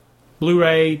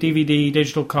 Blu-ray, DVD,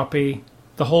 digital copy,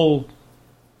 the whole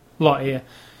lot here.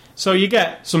 So you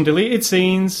get some deleted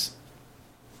scenes,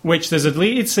 which there's a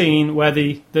deleted scene where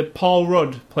that Paul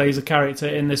Rudd plays a character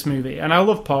in this movie, and I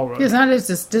love Paul Rudd. It's not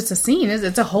just a scene, is it?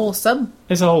 It's a whole It's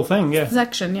a whole thing, yeah.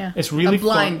 Section, yeah. It's really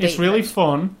fun. It's really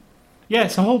fun. Yeah,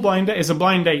 it's a whole blind date. It's a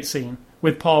blind date scene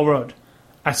with Paul Rudd.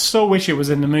 I so wish it was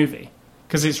in the movie,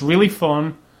 because it's really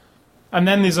fun. And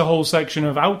then there's a whole section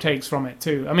of outtakes from it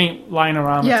too. I mean,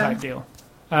 Linerama type deal.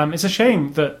 It's a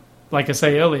shame that, like I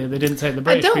say earlier, they didn't take the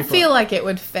British people. I don't feel like it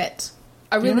would fit.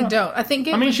 I really don't. I think.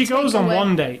 She goes on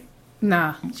one date.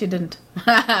 Nah, she didn't.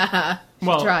 Well,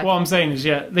 what I'm saying is,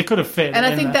 yeah, they could have fit. And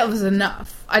I think that was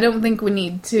enough. I don't think we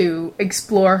need to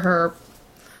explore her,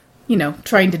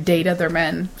 trying to date other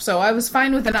men. So I was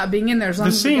fine with it not being in there as long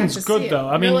as we got to see it. The scene's good, though.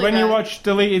 I mean, when you watch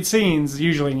deleted scenes,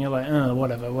 usually you're like,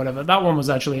 whatever. That one was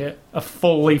actually a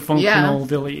fully functional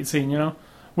deleted scene,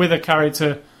 with a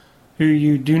character who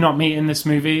you do not meet in this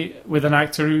movie, with an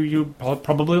actor who you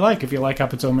probably like if you like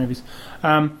Apatow movies.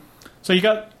 So you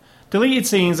got deleted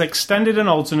scenes, extended and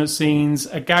alternate scenes,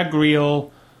 a gag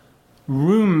reel,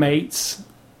 Roommates,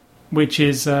 which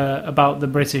is about the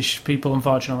British people,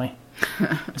 unfortunately.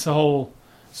 It's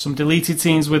some deleted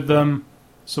scenes with them,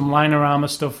 some Linerama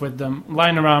stuff with them.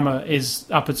 Linerama is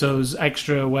Apato's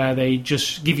extra where they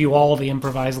just give you all the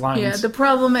improvised lines. Yeah, the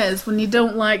problem is when you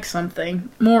don't like something,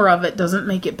 more of it doesn't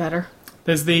make it better.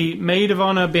 There's the Maid of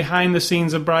Honor behind the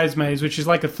scenes of Bridesmaids, which is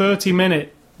like a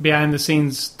 30-minute behind the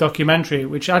scenes documentary,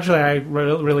 which actually I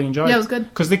really enjoyed. Yeah, it was good.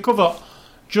 Because they cover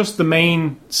just the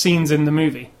main scenes in the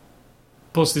movie.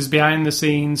 Plus there's behind the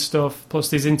scenes stuff, plus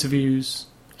there's interviews.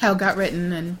 How it got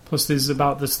written and... Plus there's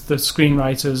about the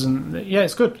screenwriters and... Yeah,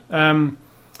 it's good. Then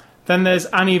there's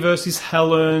Annie versus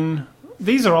Helen.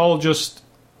 These are all just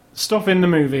stuff in the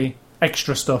movie,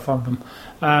 extra stuff on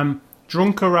them.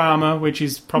 Drunkorama, which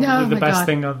is probably the best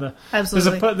thing of the...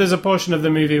 Absolutely. There's a portion of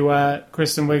the movie where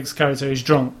Kristen Wiig's character is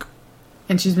drunk.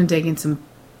 And she's been taking some,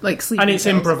 like, sleeping And it's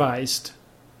pills. improvised.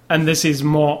 And this is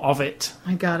more of it.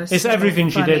 My God, It's so everything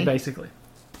funny. she did, basically.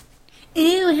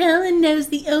 Ew, Helen knows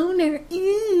the owner.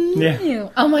 Ew. Yeah.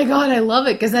 Oh my God, I love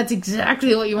it, because that's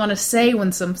exactly what you want to say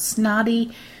when some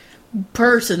snotty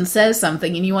person says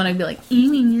something and you want to be like,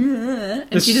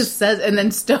 and she just says, and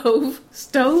then stove.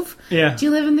 Yeah. Do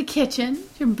you live in the kitchen?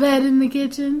 Is your bed in the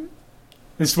kitchen?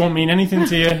 This won't mean anything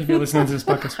to you if you're listening to this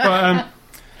podcast.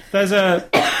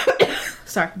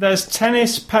 But there's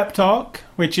tennis pep talk,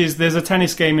 which is there's a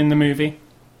tennis game in the movie.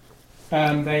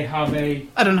 They have a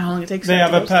I don't know how long it takes. They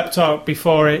have a pep talk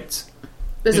before it.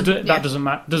 That doesn't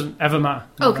matter. Doesn't ever matter.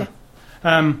 Okay.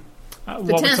 The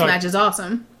tennis match is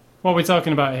awesome. What we're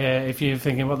talking about here, if you're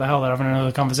thinking, what the hell, they're having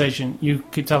another conversation, you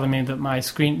keep telling me that my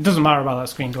screen... It doesn't matter about that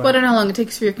screen. Well, I don't know how long it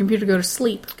takes for your computer to go to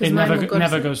sleep. It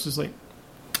never goes to sleep.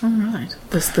 All right.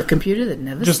 That's the computer that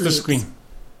never Just sleeps. the screen.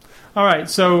 All right,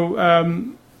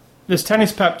 so there's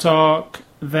tennis pep talk.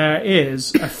 There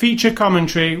is a feature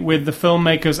commentary with the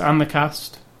filmmakers and the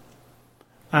cast.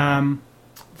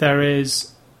 There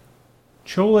is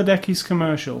Choladeki's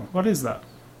commercial. What is that?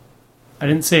 I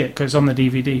didn't see it because it's on the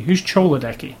DVD. Who's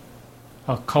Choladeki?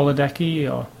 Or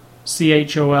Choladeki? Or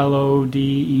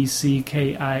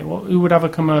Cholodecki? Who would have a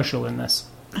commercial in this?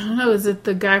 I don't know. Is it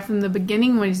the guy from the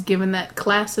beginning when he's giving that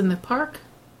class in the park?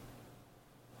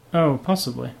 Oh,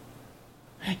 possibly.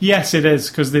 Yes, it is,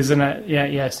 because there's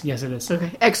yes, it is.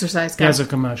 Okay, exercise guy. There's a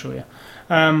commercial, yeah.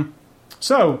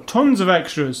 So, tons of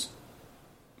extras.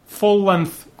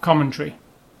 Full-length commentary.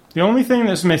 The only thing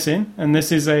that's missing, and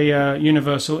this is a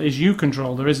Universal, is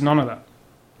U-Control. There is none of that,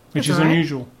 which is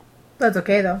unusual. That's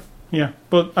okay, though. Yeah,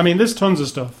 but, I mean, there's tons of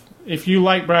stuff. If you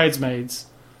like Bridesmaids,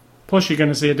 plus you're going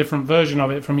to see a different version of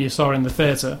it from you saw in the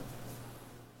theatre.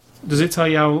 Does it tell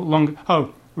you how long...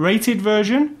 Oh, rated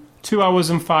version, 2 hours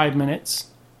and 5 minutes.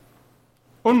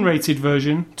 Unrated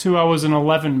version, 2 hours and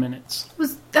 11 minutes.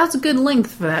 That's a good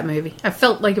length for that movie. I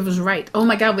felt like it was right. Oh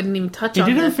my God, we didn't even touch on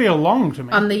it. It didn't feel long to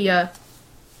me. On the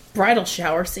bridal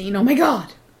shower scene. Oh my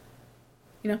God.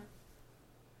 You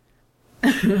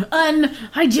know?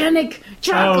 Unhygienic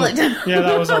chocolate. Oh, yeah,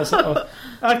 that was also...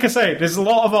 like I say, there's a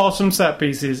lot of awesome set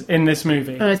pieces in this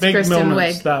movie. Oh, it's Big Kristen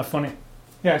moments Wiig. that are funny.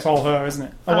 Yeah, it's all her, isn't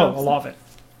it? Oh, well, a lot of it.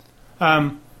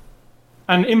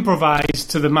 And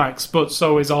improvised to the max, but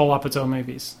so is all Apatow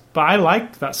movies. But I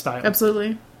like that style.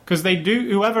 Absolutely. Because they do,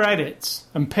 whoever edits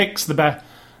and picks the best,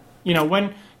 you know,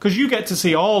 because you get to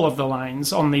see all of the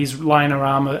lines on these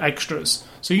Linerama extras.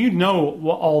 So you know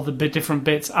what all the different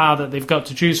bits are that they've got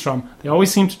to choose from. They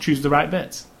always seem to choose the right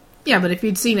bits. Yeah, but if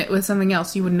you'd seen it with something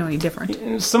else, you wouldn't know any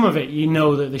different. Some of it, you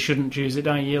know that they shouldn't choose it,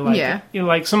 don't you? Yeah. You're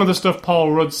like, some of the stuff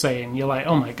Paul Rudd's saying, you're like,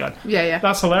 oh my God. Yeah.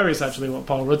 That's hilarious, actually, what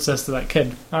Paul Rudd says to that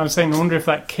kid. I was saying, I wonder if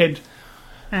that kid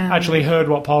actually heard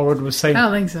what Paul Rudd was saying. I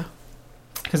don't think so.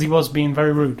 Because he was being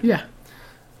very rude. Yeah.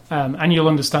 And you'll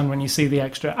understand when you see the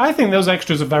extra. I think those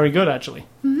extras are very good, actually.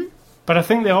 Mm-hmm. But I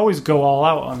think they always go all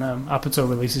out on Apatow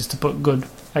releases to put good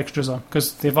extras on.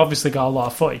 Because they've obviously got a lot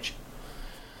of footage.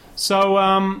 So,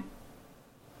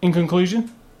 in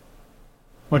conclusion,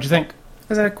 what do you think?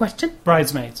 Was that a question?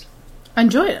 Bridesmaids. I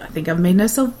enjoyed it. I think I've made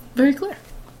myself very clear.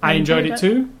 I enjoyed it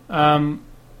too.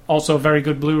 Also, very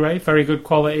good Blu-ray, very good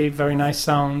quality, very nice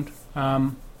sound.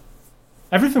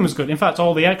 Everything was good. In fact,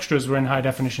 all the extras were in high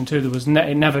definition too. There was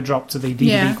it never dropped to the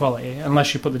DVD quality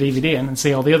unless you put the DVD in and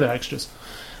see all the other extras.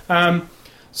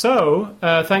 So,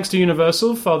 thanks to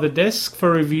Universal for the disc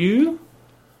for review.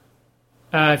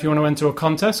 If you want to enter a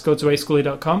contest, go to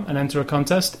ascully.com and enter a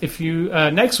contest. If you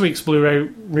next week's Blu-ray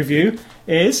review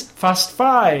is Fast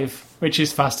 5, which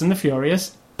is Fast and the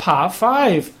Furious Part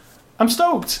 5. I'm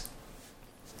stoked.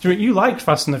 You liked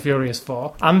Fast and the Furious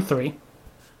 4 and 3.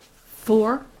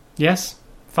 4? Yes,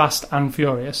 Fast and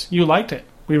Furious. You liked it.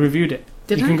 We reviewed it.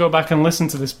 Did you I? can go back and listen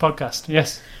to this podcast.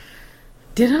 Yes.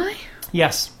 Did I?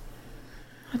 Yes.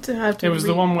 I have to It was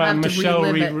the one where Michelle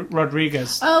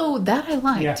Rodriguez. Oh, that I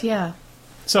liked, yeah.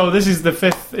 So this is the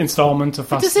 5th installment of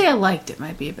But Fast. to say I liked it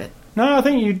might be a bit. No, I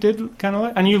think you did kind of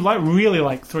like, and you really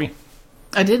like 3.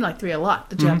 I did like 3 a lot.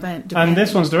 The Japan. And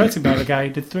this one's directed by the guy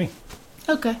who did 3.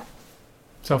 Okay.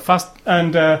 So Fast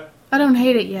and I don't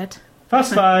hate it yet.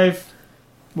 Fast 5.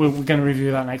 We're going to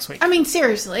review that next week. I mean,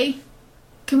 seriously,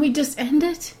 can we just end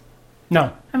it?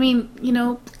 No. I mean, you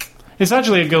know, It's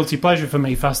actually a guilty pleasure for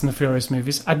me, Fast and the Furious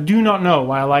movies. I do not know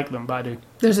why I like them, but I do.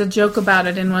 there's a joke about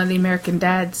it in one of the American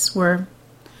Dads where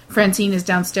Francine is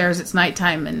downstairs, it's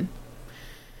nighttime, and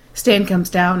Stan comes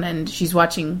down and she's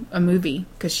watching a movie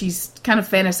because she's kind of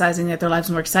fantasizing that their lives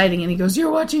are more exciting, and he goes,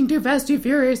 "You're watching Too Fast, Too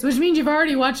Furious, which means you've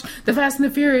already watched The Fast and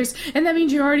the Furious, and that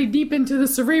means you're already deep into the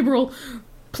cerebral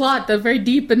plot, the very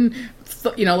deep," and,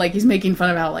 you know, like he's making fun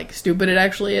of how, like, stupid it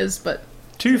actually is, but...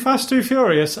 Too Fast, Too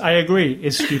Furious, I agree,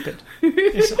 is stupid.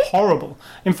 It's horrible.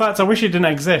 In fact, I wish it didn't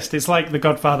exist. It's like The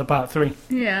Godfather Part 3.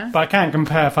 Yeah. But I can't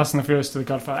compare Fast and the Furious to The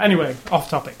Godfather. Anyway,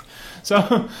 off topic.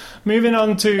 So, moving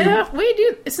on to...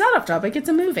 It's not off topic, it's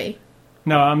a movie.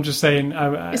 No, I'm just saying...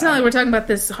 It's not like we're talking about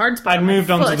this hard spot. I'd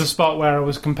moved on to foot. the spot where I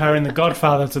was comparing The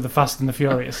Godfather to The Fast and the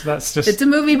Furious. That's just... It's a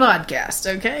movie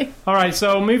podcast, okay? Alright,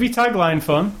 so movie tagline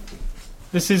fun.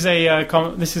 This is a...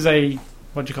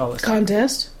 what do you call this?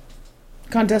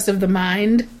 Contest of the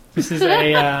mind. This is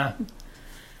a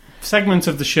segment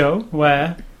of the show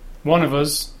where one of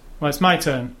us... Well, it's my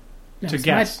turn to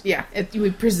guess.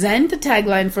 We present a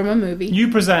tagline from a movie, You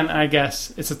present, I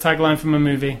guess. It's a tagline from a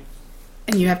movie.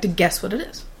 and you have to guess what it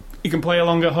is. You can play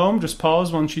along at home. Just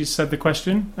pause once she's said the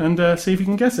question and see if you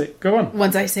can guess it. Go on.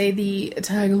 Once I say the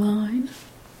tagline.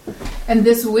 And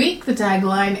this week, the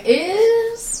tagline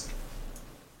is...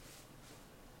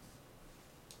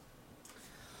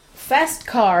 Fast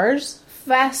cars,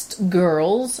 fast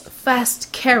girls,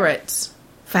 fast carrots.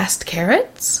 Fast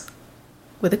carrots?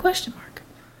 With a question mark.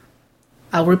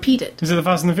 I'll repeat it. Is it The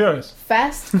Fast and the Furious?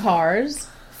 Fast cars,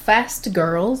 fast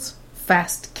girls,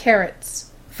 fast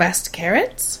carrots. Fast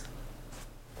carrots?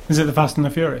 Is it The Fast and the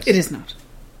Furious? It is not.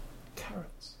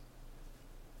 Carrots.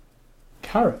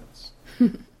 Carrots?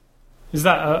 Is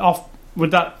that off...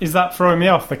 Is that throwing me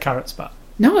off, the carrots part?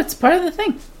 No, it's part of the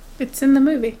thing. It's in the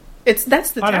movie. That's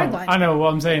the tagline. I know.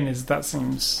 What I'm saying is that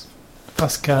seems...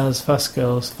 Fast cars, fast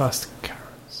girls, fast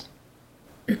carrots.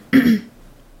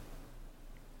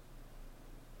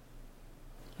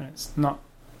 It's not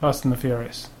Fast and the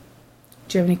Furious.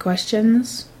 Do you have any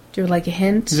questions? Do you like a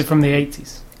hint? Is it from the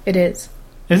 80s? It is.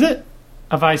 Is it?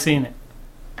 Have I seen it?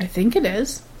 I think it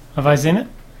is. Have I seen it?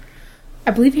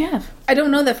 I believe you have. I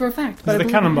don't know that for a fact. But Is I it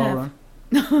the believe you Cannonball have. Run?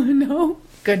 No, no.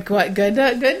 Good.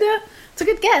 It's a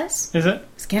good guess. Is it?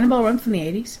 It's Cannonball Run from the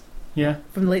 80s, Yeah.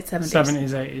 from the late 70s. 70s,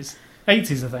 80s.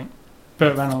 80s, I think.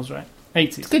 Burt Reynolds, right?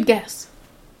 80s. Good guess.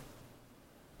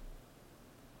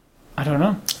 I don't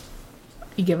know.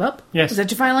 You give up? Yes. Is that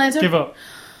your final answer? Give up.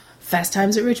 Fast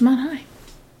Times at Ridgemont High.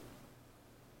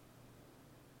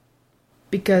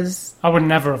 Because I would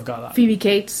never have got that. Phoebe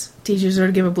Cates teaches her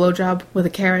to give a blowjob with a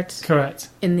carrot Correct.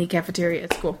 in the cafeteria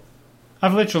at school.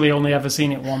 I've literally only ever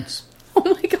seen it once. Oh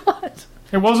my god.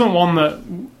 It wasn't one that...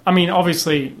 I mean,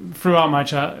 obviously, throughout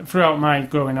my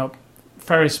growing up,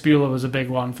 Ferris Bueller was a big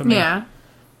one for me. Yeah.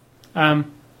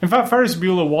 In fact, Ferris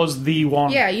Bueller was the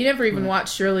one. Yeah, you never even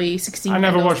watched Shirley 16 I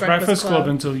never Candles watched Breakfast Club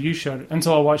until you showed it.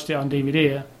 Until I watched it on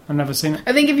DVD. I've never seen it.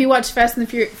 I think if you watch Fast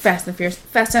Times at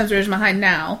Ridgemont High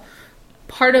now,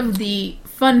 part of the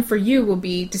fun for you will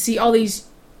be to see all these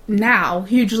now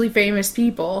hugely famous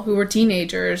people who were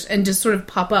teenagers and just sort of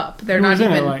pop up. They're Who not was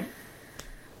in even it,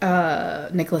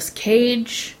 like? Nicolas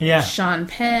Cage, Yeah. Sean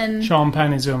Penn, Sean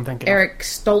Penn is who I'm thinking of. Eric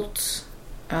Stoltz,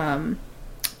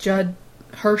 Judd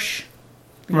Hirsch, I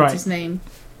think Right. that's his name,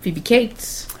 Phoebe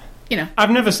Cates. You know, I've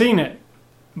never seen it,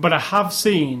 but I have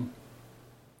seen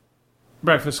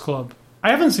Breakfast Club.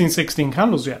 I haven't seen 16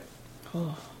 Candles yet.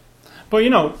 But, you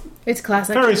know, it's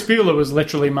classic. Ferris Bueller was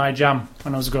literally my jam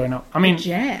when I was growing up. I mean,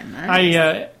 Jam.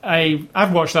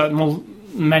 I've watched that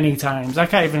many times. I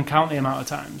can't even count the amount of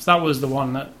times. That was the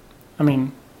one that, I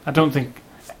mean, I don't think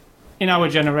in our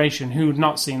generation who had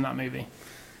not seen that movie.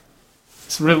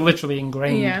 It's literally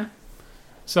ingrained. Yeah.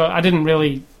 So I didn't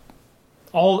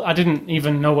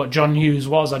even know what John Hughes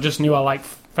was. I just knew I liked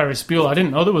Ferris Bueller. I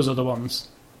didn't know there was other ones.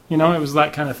 You know, it was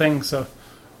that kind of thing. So,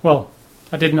 well,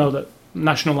 I did know that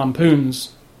National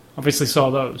Lampoons obviously saw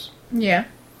those. Yeah.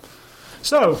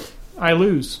 So, I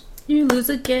lose. You lose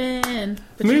again.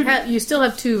 But you still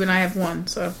have 2 and I have 1,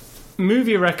 so...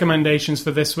 Movie recommendations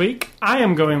for this week. I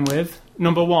am going with,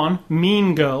 number 1,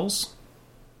 Mean Girls.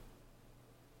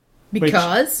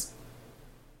 Because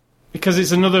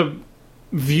it's another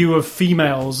view of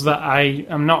females that I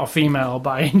am not a female, but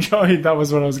I enjoyed. That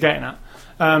was what I was getting at.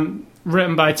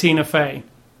 written by Tina Fey,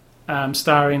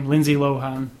 starring Lindsay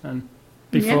Lohan, and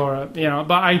before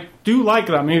but I do like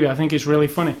that movie. I think it's really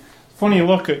funny. Funny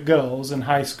look at girls in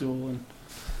high school and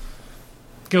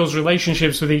girls'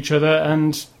 relationships with each other,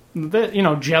 and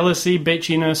jealousy,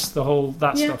 bitchiness, the whole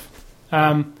stuff.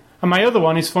 And my other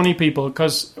one is Funny People,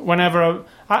 because whenever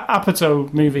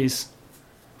Apatow movies,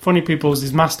 Funny People is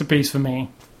his masterpiece for me.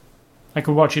 I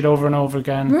could watch it over and over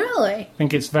again. Really? I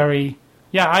think it's very...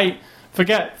 Yeah, I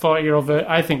forget 40-year-old...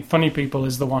 I think Funny People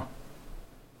is the one.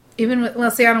 Even with...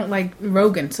 Well, see, I don't like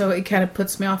Rogan, so it kind of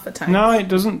puts me off at times. No, it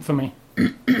doesn't for me.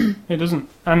 It doesn't.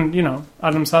 And,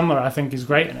 Adam Sandler, I think, is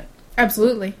great in it.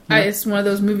 Absolutely. Yeah. It's one of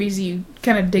those movies you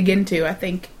kind of dig into, I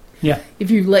think. Yeah.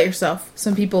 If you let yourself.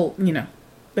 Some people,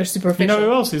 they're superficial. You know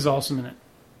who else is awesome in it?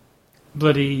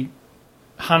 Bloody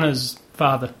Hannah's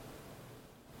father.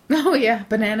 Oh, yeah.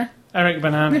 Banana. Eric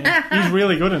Banana. He's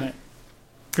really good in it.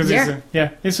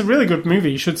 It's a really good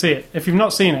movie. You should see it. If you've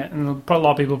not seen it, and a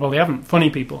lot of people probably haven't, Funny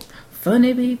People.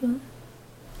 Funny People.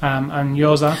 And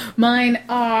yours are? Mine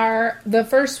are... The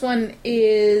first one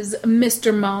is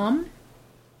Mr. Mom.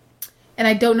 And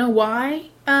I don't know why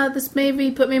this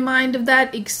maybe put me in mind of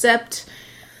that, except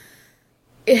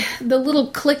the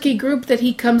little cliquey group that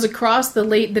he comes across, the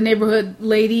neighborhood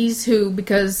ladies who,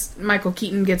 because Michael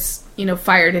Keaton gets,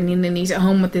 fired and then he's at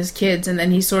home with his kids, and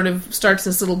then he sort of starts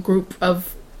this little group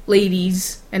of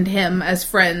ladies and him as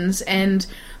friends, and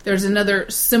there's another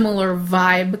similar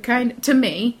vibe to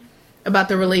me about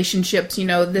the relationships.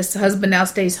 This husband now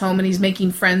stays home and he's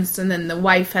making friends, and then the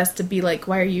wife has to be like,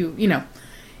 why are you,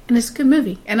 And it's a good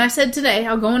movie. And I said today,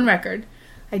 I'll go on record,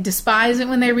 I despise it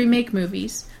when they remake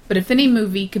movies, but if any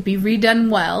movie could be redone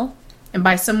well, and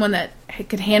by someone that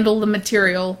could handle the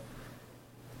material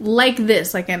like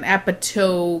this, like an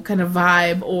Apatow kind of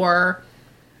vibe, or,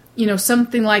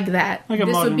 something like that, like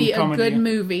this would be comedy, a good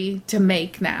movie to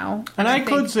make now. And I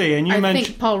could see, and you mentioned...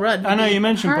 think Paul Rudd. I know you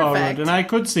mentioned perfect. Paul Rudd, and I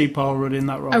could see Paul Rudd in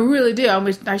that role. I really do.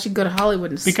 I should go to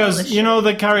Hollywood and sell because, this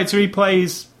the character he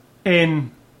plays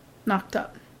in... Knocked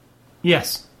Up.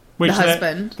 Yes. Which the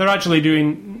husband. They're actually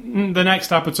doing... The next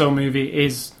Apatow movie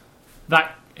is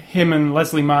that him and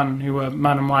Leslie Mann, who were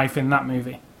man and wife in that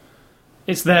movie.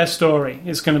 It's their story.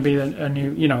 It's going to be a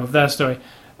new, their story.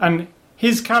 And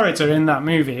his character in that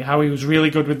movie, how he was really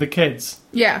good with the kids.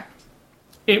 Yeah.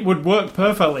 It would work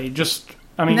perfectly.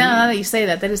 Now that you say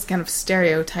that is kind of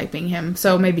stereotyping him.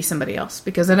 So maybe somebody else,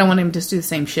 because I don't want him to just do the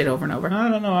same shit over and over. I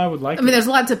don't know. I would like it. I mean, there's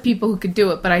lots of people who could do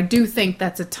it, but I do think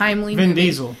that's a timely movie. Vin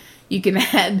Diesel. You can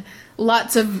add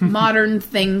lots of modern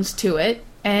things to it,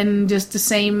 and just the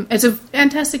same... It's a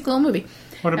fantastic little movie.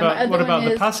 What about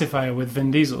The Pacifier with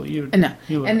Vin Diesel? No.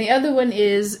 And the other one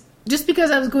is... Just because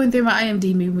I was going through my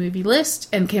IMDb movie list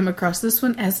and came across this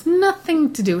one, has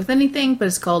nothing to do with anything, but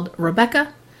it's called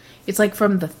Rebecca. It's like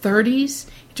from the 30s.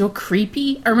 It's real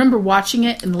creepy. I remember watching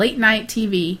it in late night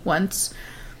TV once,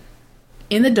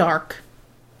 in the dark,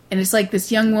 and it's like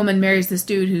this young woman marries this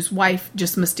dude whose wife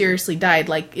just mysteriously died,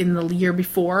 like in the year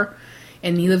before,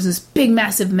 and he lives in this big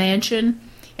massive mansion,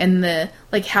 and the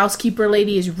housekeeper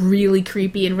lady is really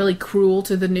creepy and really cruel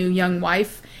to the new young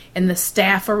wife, and the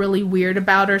staff are really weird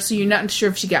about her, so you're not sure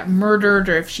if she got murdered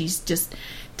or if she's just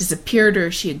disappeared or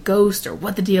is she a ghost or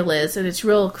what the deal is, and it's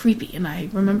real creepy. And I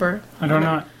remember... I don't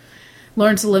know.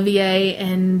 Laurence Olivier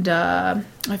and I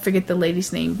forget the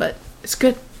lady's name, but it's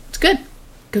good. It's good.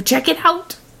 Go check it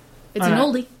out. It's an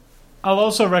oldie. I'll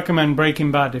also recommend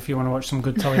Breaking Bad if you want to watch some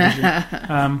good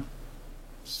television.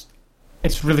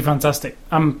 It's really fantastic.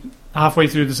 I'm halfway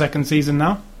through the second season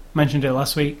now. Mentioned it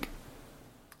last week.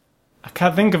 I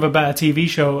can't think of a better TV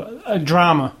show, a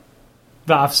drama,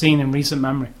 that I've seen in recent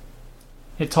memory.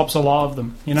 It tops a lot of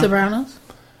them, Sopranos?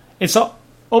 It's up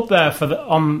there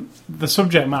on the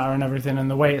subject matter and everything, and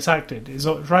the way it's acted. It's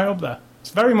right up there. It's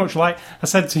very much like, I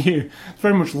said to you, it's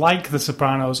very much like The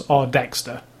Sopranos or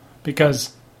Dexter,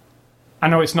 because I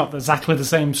know it's not exactly the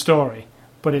same story,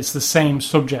 but it's the same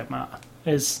subject matter.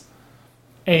 It's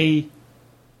an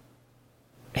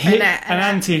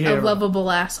anti-hero. A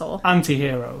lovable asshole.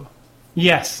 Anti-hero.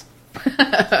 Yes.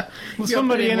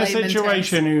 Somebody in a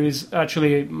situation who is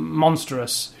actually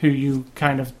monstrous, who you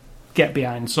kind of get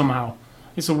behind somehow.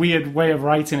 It's a weird way of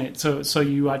writing it, so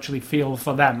you actually feel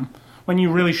for them, when you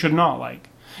really should not,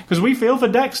 because we feel for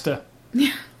Dexter.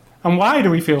 Yeah. And why do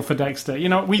we feel for Dexter? We do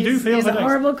feel for Dexter. He's a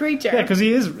horrible creature. Yeah, because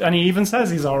he is, and he even says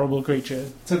he's a horrible creature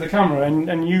to the camera,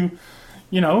 and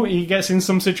he gets in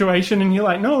some situation, and you're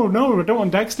like, no, I don't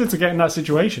want Dexter to get in that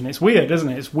situation. It's weird, isn't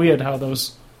it? It's weird how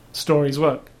those stories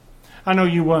work. I know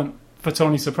you weren't for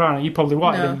Tony Soprano. You probably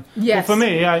wanted No. him. Yes. But for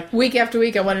me, Week after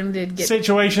week, I wanted him to get...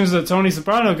 situations that Tony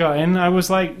Soprano got in, I was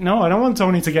like, no, I don't want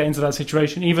Tony to get into that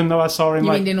situation, even though I saw him You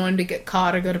like... mean didn't want him to get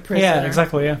caught or go to prison? Yeah, or...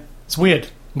 exactly, yeah. It's weird.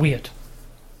 Weird.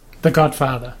 The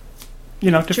Godfather.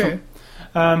 You know, different.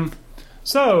 True.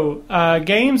 So,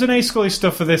 games and A Scully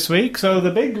stuff for this week. So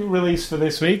the big release for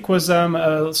this week was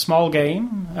a small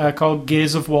game called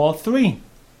Gears of War 3.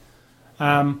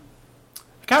 I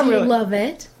can't Do you really... love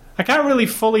it? I can't really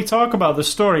fully talk about the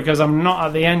story because I'm not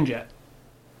at the end yet.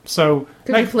 So,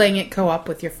 Because you're playing it co-op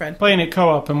with your friend. playing it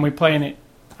co-op and we're playing it...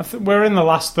 we're in the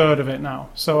last third of it now.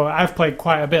 So I've played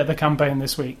quite a bit of the campaign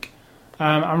this week.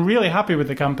 I'm really happy with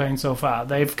the campaign so far.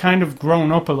 They've kind of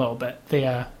grown up a little bit.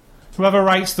 Whoever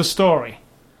writes the story.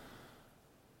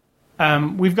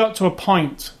 We've got to a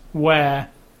point where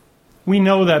we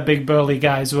know they're big burly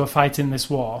guys who are fighting this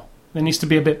war. There needs to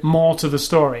be a bit more to the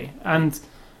story. And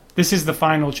this is the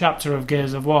final chapter of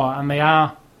Gears of War, and they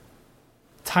are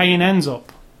tying ends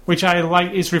up, which I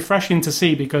like. It's refreshing to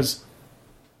see because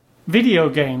video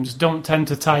games don't tend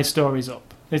to tie stories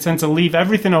up. They tend to leave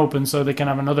everything open so they can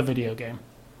have another video game.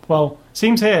 Well, it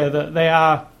seems here that they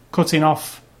are cutting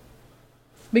off.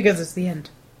 Because it's the end.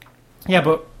 Yeah,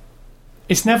 but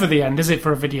it's never the end, is it,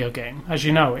 for a video game? As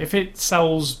you know, if it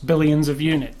sells billions of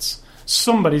units,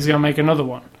 somebody's going to make another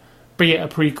one. Be it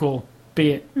a prequel,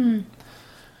 be it...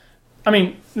 I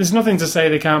mean, there's nothing to say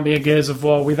there can't be a Gears of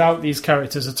War without these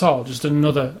characters at all. Just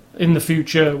another, in the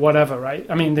future, whatever, right?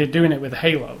 I mean, they're doing it with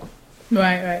Halo.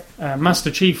 Right. Master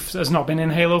Chief has not been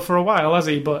in Halo for a while, has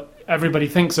he? But everybody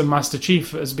thinks of Master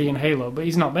Chief as being Halo, but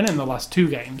he's not been in the last 2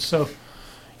 games, so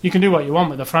you can do what you want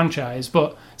with the franchise.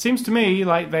 But it seems to me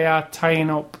like they are tying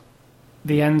up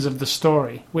the ends of the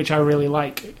story, which I really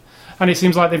like. And it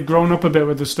seems like they've grown up a bit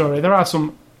with the story. There are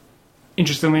some,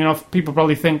 interestingly enough, people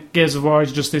probably think Gears of War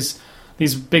is just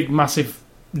these big, massive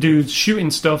dudes shooting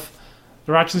stuff.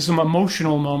 There are actually some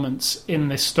emotional moments in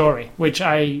this story, which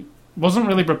I wasn't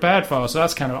really prepared for, so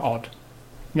that's kind of odd.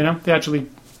 You know,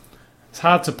 it's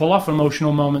hard to pull off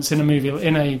emotional moments in a movie,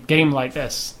 in a game like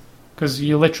this, because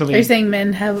you literally... Are you saying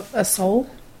men have a soul?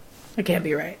 That can't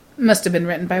be right. It must have been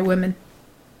written by women.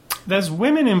 There's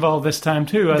women involved this time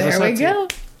too, as I said. There we go.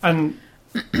 And,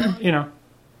 you know,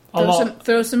 a lot...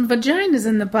 Throw some vaginas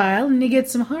in the pile and you get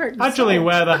some heart. Actually,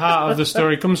 where the heart of the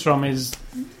story comes from is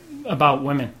about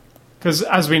women. Because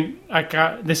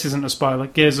this isn't a spoiler,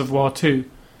 Gears of War 2,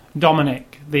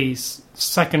 Dominic, the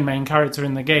second main character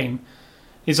in the game,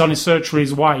 is on his search for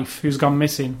his wife, who's gone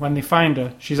missing. When they find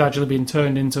her, she's actually been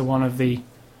turned into one of the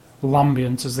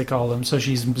Lambiants, as they call them, so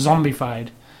she's zombified.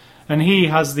 And he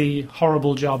has the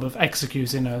horrible job of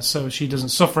executing her, so she doesn't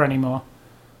suffer anymore.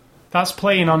 That's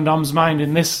playing on Dom's mind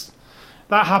in this.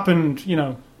 That happened,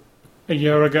 a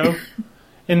year ago.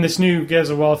 In this new Gears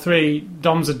of War 3,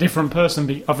 Dom's a different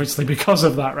person, obviously, because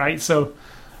of that, right? So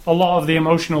a lot of the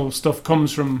emotional stuff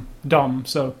comes from Dom,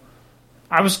 so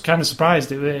I was kind of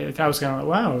surprised. I was kind of like,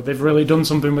 wow, they've really done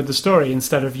something with the story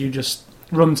instead of you just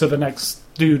run to the next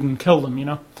dude and kill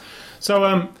them,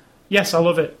 So, yes, I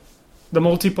love it. The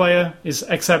multiplayer is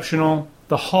exceptional.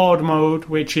 The horde mode,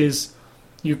 which is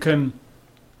you can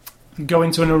go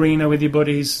into an arena with your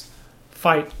buddies,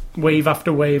 fight wave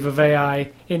after wave of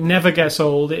AI. It never gets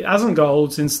old. It hasn't got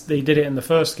old since they did it in the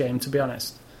first game, to be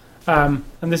honest. And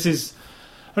this is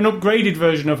an upgraded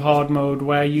version of hard mode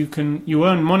where you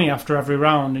earn money after every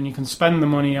round, and you can spend the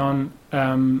money on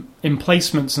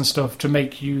emplacements and stuff to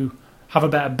make you have a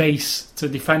better base to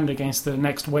defend against the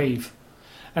next wave.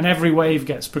 And every wave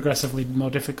gets progressively more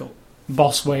difficult.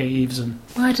 Boss waves and...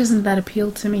 Why doesn't that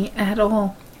appeal to me at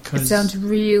all? It sounds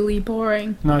really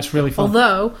boring. No, it's really fun.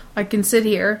 Although, I can sit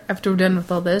here, after we're done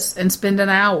with all this, and spend an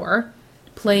hour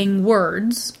playing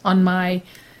Words on my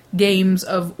games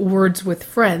of Words with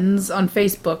Friends on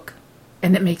Facebook,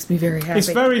 and it makes me very happy. It's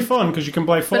very fun, because you can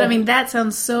play 4... But, that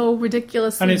sounds so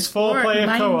ridiculous. And it's 4-player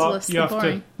co-op. You have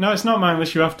to... No, it's not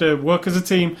mindless. You have to work as a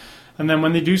team, and then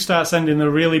when they do start sending the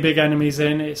really big enemies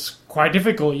in, it's quite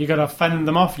difficult. You got to fend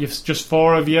them off. You've just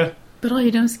 4 of you. But all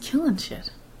you're doing is killing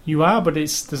shit. You are, but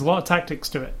there's a lot of tactics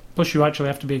to it. Plus, you actually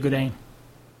have to be a good aim.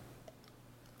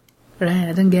 Right,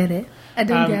 I don't get it.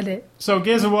 Get it. So,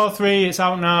 Gears of War 3, it's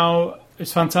out now.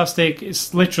 It's fantastic.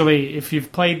 It's literally, if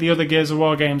you've played the other Gears of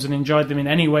War games and enjoyed them in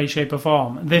any way, shape, or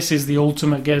form, this is the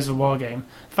ultimate Gears of War game.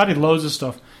 I've added loads of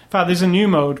stuff. In fact, there's a new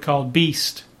mode called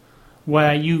Beast,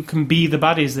 where you can be the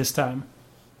baddies this time.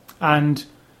 And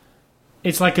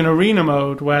it's like an arena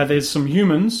mode where there's some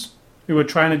humans who are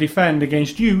trying to defend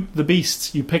against you, the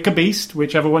beasts. You pick a beast,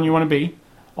 whichever one you want to be,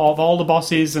 of all the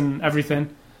bosses and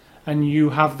everything, and you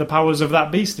have the powers of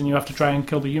that beast, and you have to try and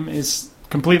kill the human. It's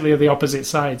completely the opposite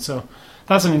side, so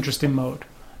That's an interesting mode.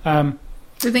 I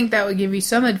think that would give you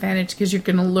some advantage because you're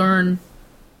going to learn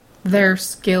their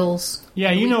skills.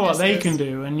 Yeah, you know what they can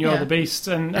do, and you're the beast.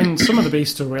 And some of the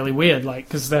beasts are really weird, like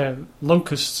because they're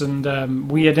locusts and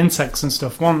weird insects and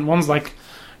stuff. One's like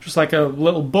just like a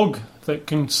little bug that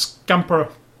can scamper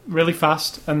really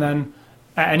fast, and then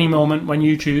at any moment when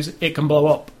you choose, it can blow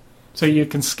up. So you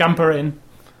can scamper in,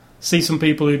 see some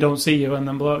people who don't see you, and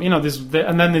then blow up. You know,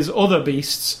 and then there's other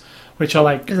beasts which are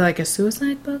like... Is it like a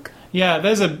suicide bug? Yeah,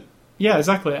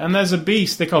 exactly. And there's a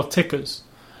beast, they call tickers.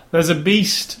 There's a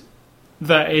beast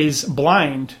that is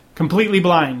blind, completely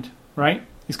blind, right?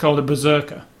 He's called a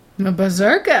berserker. A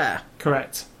berserker?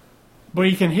 Correct. But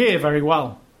he can hear very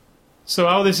well. So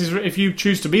how this is, if you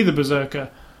choose to be the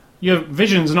berserker, your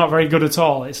vision's not very good at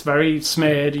all. It's very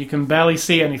smeared, you can barely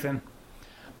see anything.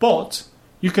 But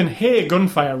you can hear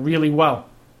gunfire really well.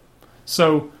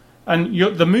 So... And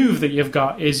the move that you've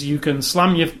got is you can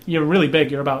slam you're really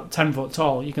big, you're about 10 foot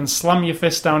tall. You can slam your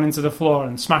fist down into the floor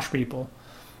and smash people.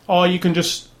 Or you can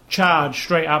just charge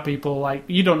straight at people. Like,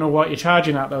 you don't know what you're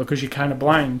charging at, though, because you're kind of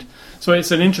blind. So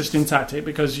it's an interesting tactic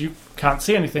because you can't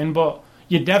see anything, but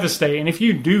you're devastating. If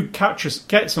you do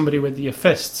get somebody with your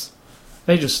fists,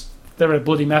 they're a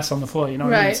bloody mess on the floor, you know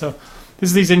what I mean? So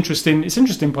it's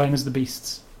interesting playing as the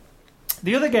beasts.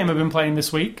 The other game I've been playing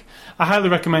this week, I highly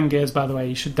recommend Gears, by the way.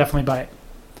 You should definitely buy it.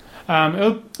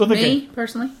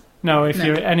 Personally? No, if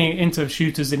you're into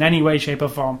shooters in any way, shape, or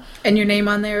form. And your name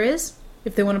on there is?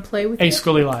 If they want to play with you?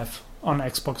 Scully Live on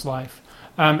Xbox Live.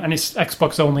 And it's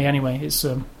Xbox only anyway. It's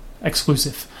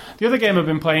exclusive. The other game I've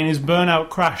been playing is Burnout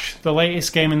Crash, the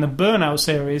latest game in the Burnout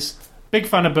series. Big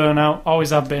fan of Burnout,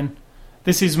 always have been.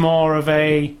 This is more of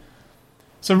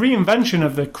it's a reinvention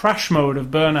of the crash mode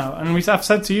of Burnout, and I've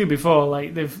said to you before,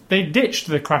 like they ditched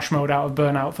the crash mode out of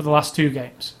Burnout for the last 2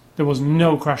 games. There was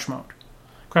no crash mode.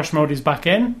 Crash mode is back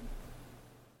in,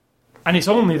 and it's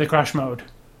only the crash mode.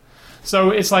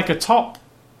 So it's like a top.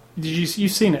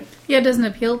 You've seen it? Yeah, it doesn't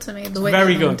appeal to me the way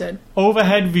very good did. Did.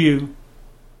 Overhead view.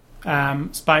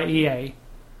 It's by EA.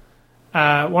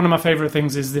 One of my favourite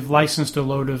things is they've licensed a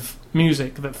load of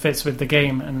music that fits with the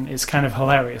game, and it's kind of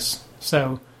hilarious.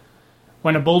 So.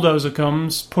 When a bulldozer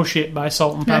comes, Push It by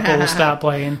Salt and Pepper will start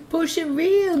playing. Push it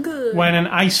real good. When an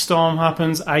ice storm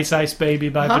happens, Ice Ice Baby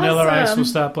by Vanilla Ice will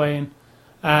start playing.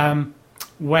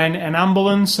 When an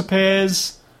ambulance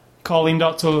appears, Calling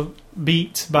Dr.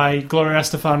 Beat by Gloria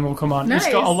Estefan will come on. Nice.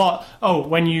 It's got a lot... Oh,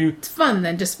 when you... It's fun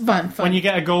then, just fun. When you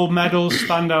get a gold medal,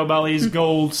 Spandau Ballet's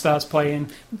Gold starts playing.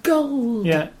 Gold!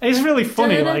 Yeah, it's really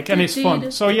funny, and it's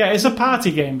fun. So yeah, it's a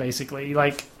party game, basically.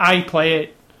 Like, I play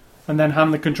it, and then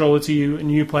hand the controller to you,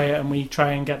 and you play it, and we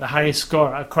try and get the highest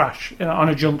score at a crash on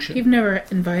a junction. You've never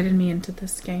invited me into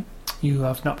this game. You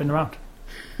have not been around.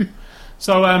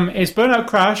 So it's Burnout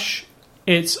Crash.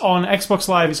 It's on Xbox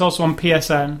Live. It's also on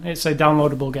PSN. It's a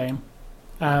downloadable game.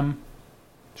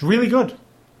 It's really good.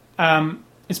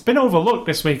 It's been overlooked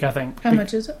this week, I think. How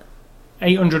much is it?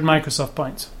 800 Microsoft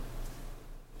points.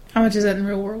 How much is it in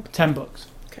real world? $10.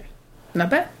 Not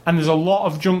bad. And there's a lot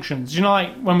of junctions. You know,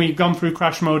 like when we've gone through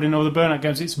Crash Mode in other Burnout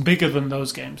games, it's bigger than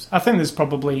those games. I think there's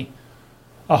probably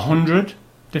 100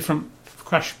 different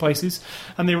crash places,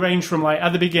 and they range from like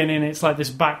at the beginning, it's like this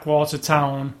backwater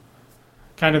town,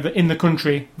 kind of in the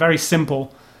country, very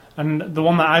simple. And the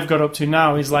one that I've got up to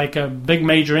now is like a big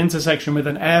major intersection with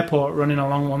an airport running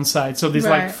along one side. So there's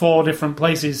like 4 different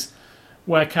places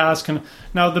where cars can.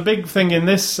 Now the big thing in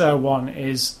this one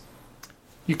is.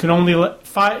 You can only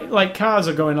cars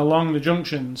are going along the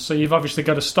junctions, so you've obviously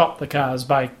got to stop the cars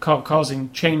by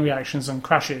causing chain reactions and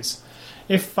crashes.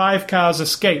 If 5 cars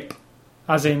escape,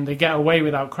 as in they get away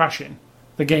without crashing,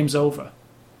 the game's over.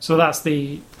 So that's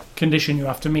the condition you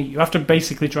have to meet. You have to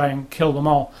basically try and kill them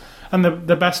all. And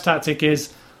the best tactic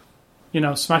is,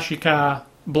 smash your car,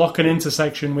 block an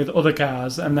intersection with other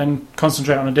cars, and then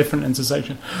concentrate on a different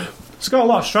intersection. It's got a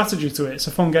lot of strategy to it. It's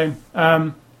a fun game.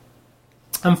 And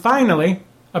finally...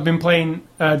 I've been playing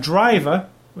Driver,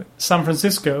 San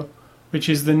Francisco, which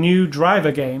is the new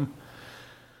Driver game,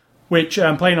 which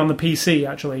I'm playing on the PC,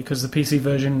 actually, because the PC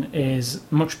version is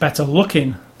much better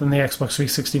looking than the Xbox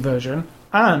 360 version.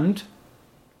 And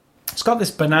it's got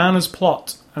this bananas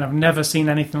plot, and I've never seen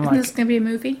anything like it. Is this going to be a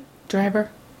movie?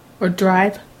 Driver? Or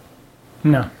Drive?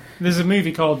 No. There's a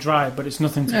movie called Drive, but it's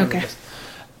nothing to do with this.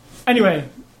 Anyway,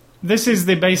 this is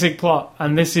the basic plot,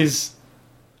 and this is...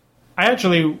 I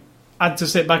actually... had to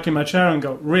sit back in my chair and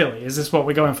go, really, is this what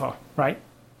we're going for, right?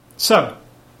 So,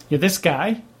 you're this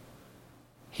guy.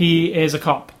 He is a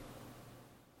cop,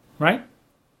 right?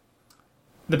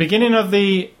 The beginning of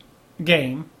the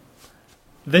game,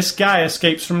 this guy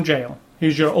escapes from jail.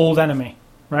 He's your old enemy,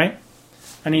 right?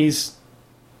 And he's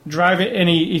drive it, and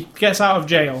he gets out of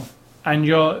jail, and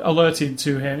you're alerted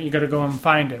to him. You got to go and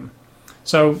find him.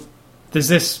 So there's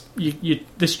this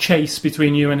this chase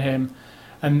between you and him,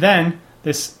 and then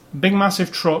this big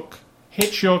massive truck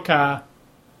hits your car,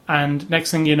 and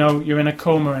next thing you know, you're in a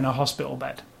coma in a hospital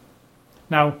bed.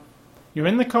 Now, you're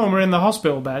in the coma in the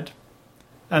hospital bed,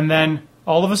 and then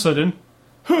all of a sudden,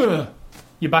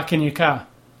 you're back in your car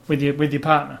with your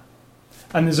partner,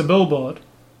 and there's a billboard,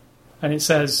 and it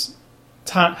says,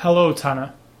 "Hello,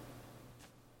 Tanner."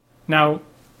 Now,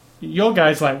 your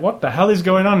guy's like, "What the hell is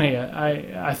going on here?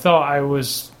 I thought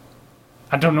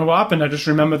I don't know what happened. I just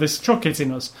remember this truck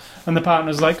hitting us." And the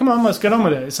partner's like, "Come on, let's get on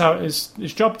with it.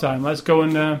 It's job time. Let's go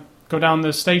and go down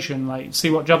the station, like see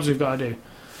what jobs we've got to do."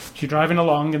 You're driving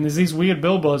along, and there's these weird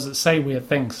billboards that say weird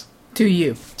things To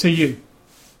you.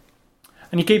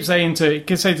 And you keep saying to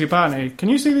your partner, "Can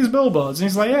you see these billboards?" And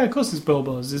he's like, "Yeah, of course there's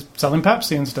billboards. There's selling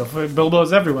Pepsi and stuff.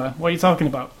 Billboards everywhere. What are you talking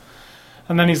about?"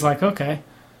 And then he's like, "Okay."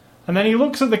 And then he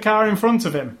looks at the car in front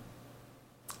of him,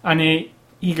 and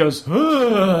he goes,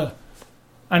 "Ugh,"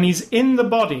 and he's in the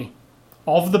body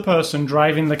of the person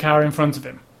driving the car in front of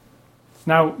him.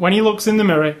 Now, when he looks in the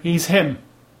mirror, he's him.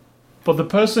 But the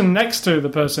person next to the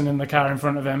person in the car in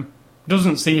front of him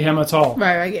doesn't see him at all.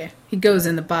 Right, yeah. He goes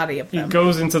in the body of them. He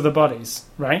goes into the bodies,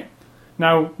 right?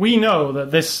 Now, we know that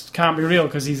this can't be real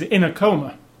because he's in a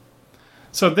coma.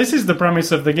 So this is the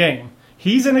premise of the game.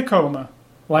 He's in a coma,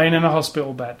 lying in a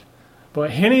hospital bed.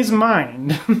 But in his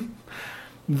mind,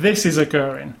 this is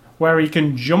occurring, where he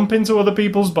can jump into other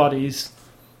people's bodies.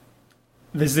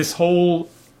 There's this whole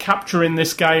capturing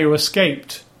this guy who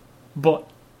escaped, but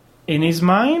in his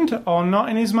mind or not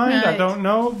in his mind, right. I don't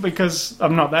know, because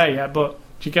I'm not there yet, but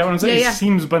do you get what I'm saying? Yeah, yeah. It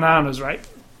seems bananas, right?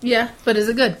 Yeah, but is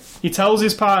it good? He tells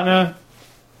his partner,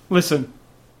 "Listen,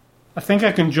 I think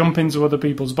I can jump into other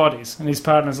people's bodies." And his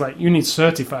partner's like, "You need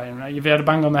certifying, right? You've had a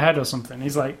bang on the head or something."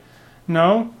 He's like,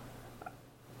 "No,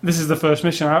 this is the first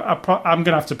mission. I'm going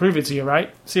to have to prove it to you,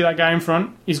 right? See that guy in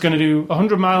front? He's going to do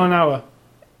 100 mile an hour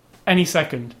any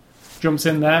second." Jumps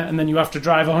in there, and then you have to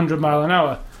drive 100 mile an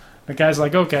hour. The guy's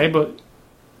like, "Okay, but,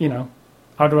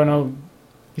 how do I know?"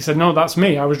 He said, "No, that's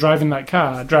me. I was driving that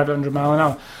car. I drive at 100 mile an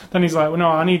hour." Then he's like, "Well, no,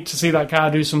 I need to see that car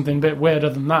do something a bit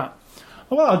weirder than that."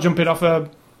 "Oh, well, I'll jump it off a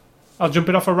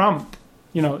ramp.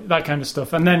 That kind of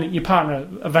stuff." And then your partner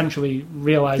eventually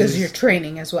realizes... Because you're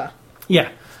training as well. Yeah.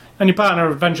 And your partner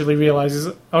eventually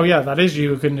realizes, "Oh, yeah, that is you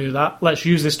who can do that. Let's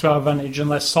use this to our advantage, and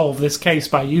let's solve this case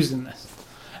by using this."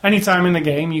 Anytime in the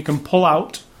game, you can pull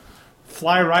out,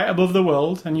 fly right above the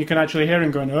world, and you can actually hear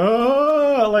him going,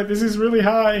 "Oh, like this is really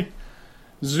high."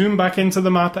 Zoom back into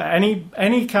the map at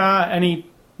any car,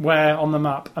 anywhere on the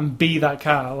map, and be that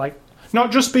car. Like,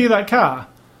 not just be that car.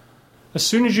 As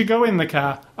soon as you go in the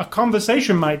car, a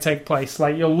conversation might take place.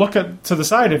 Like, you'll look to the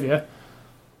side of you,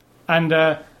 and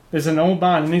there's an old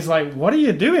man, and he's like, "What are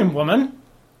you doing, woman?"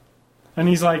 And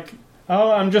he's like,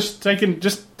 "Oh, I'm just taking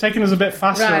us a bit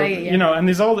faster," right, yeah. And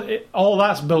there's all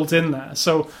that's built in there.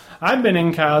 So I've been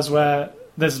in cars where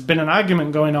there's been an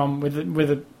argument going on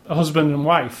with a husband and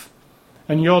wife,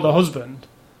 and you're the husband,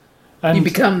 and you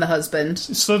become the husband.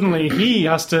 Suddenly he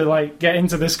has to get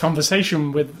into this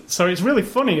conversation with. So it's really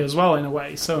funny as well in a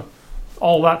way. So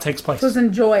all that takes place. So it's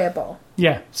enjoyable.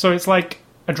 Yeah. So it's like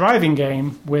a driving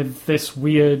game with this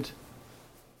weird.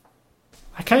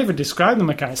 I can't even describe the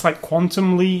mechanics. It's like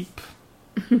Quantum Leap.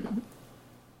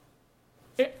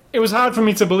 It was hard for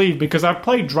me to believe because I've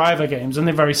played driver games and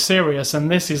they're very serious,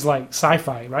 and this is like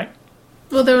sci-fi, right?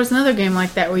 Well, there was another game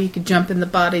like that where you could jump in the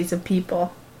bodies of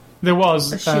people. There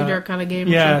was a shooter kind of game.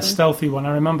 Yeah, or something. Stealthy one.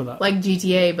 I remember that. Like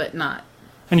GTA, but not.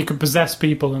 And you could possess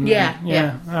people. And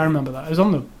yeah. I remember that. It was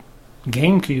on the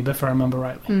GameCube, if I remember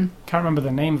rightly. Can't remember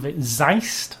the name of it.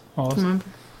 Zeist?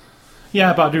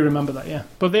 Yeah, but I do remember that, yeah.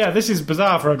 But yeah, this is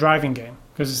bizarre for a driving game,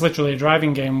 because it's literally a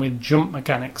driving game with jump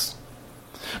mechanics.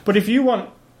 But if you want...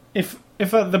 If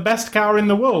the best car in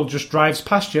the world just drives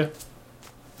past you,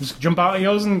 just jump out of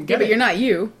yours and get but it. You're not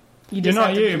you. You're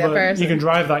not you, but you can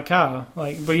drive that car.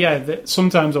 But yeah,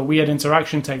 sometimes a weird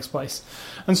interaction takes place.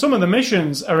 And some of the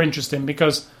missions are interesting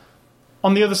because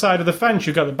on the other side of the fence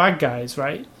you've got the bad guys,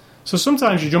 right? So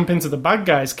sometimes you jump into the bad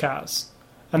guys' cars,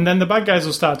 and then the bad guys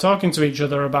will start talking to each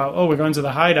other about, "Oh, we're going to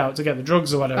the hideout to get the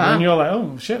drugs or whatever." And you're like,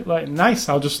 "Oh, shit, nice,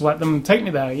 I'll just let them take me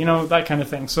there," that kind of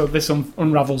thing. So this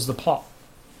unravels the plot.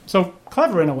 So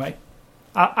clever in a way.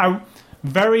 I'm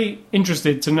very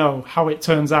interested to know how it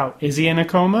turns out. Is he in a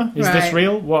coma? Is this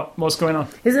real? What's going on?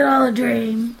 Is it all a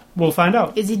dream? We'll find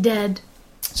out. Is he dead?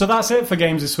 So that's it for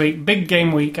games this week. Big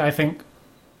game week, I think.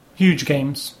 Huge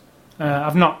games.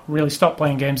 I've not really stopped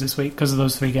playing games this week because of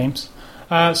those 3 games.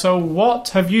 So what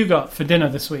have you got for dinner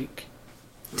this week?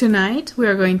 Tonight, we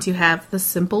are going to have the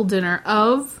simple dinner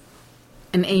of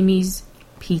an Amy's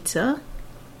pizza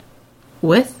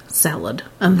with salad.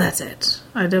 And that's it.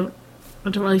 I don't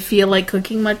really feel like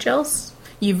cooking much else.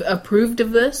 You've approved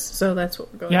of this, so that's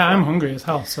what we're going for. Yeah, I'm hungry as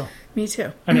hell, so. Me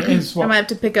too. And it is, I might have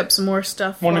to pick up some more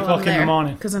stuff 1 o'clock in the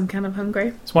morning. because I'm kind of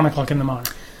hungry. It's 1 o'clock in the morning.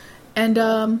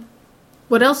 And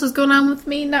what else is going on with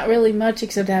me? Not really much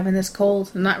except having this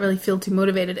cold and not really feel too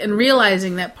motivated. And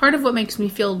realizing that part of what makes me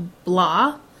feel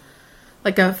blah,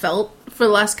 like I felt for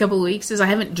the last couple of weeks, is I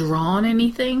haven't drawn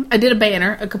anything. I did a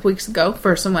banner a couple weeks ago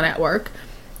for someone at work.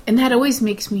 And that always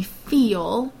makes me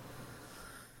feel...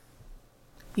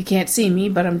 You can't see me,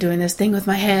 but I'm doing this thing with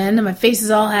my hand and my face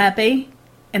is all happy.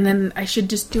 And then I should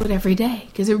just do it every day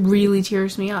because it really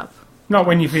cheers me up. Not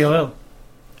when you feel ill.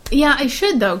 Yeah, I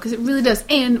should though because it really does.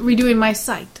 And redoing my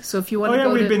site. So if you want to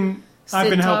go I've been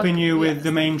Sid helping Talk, you with yes.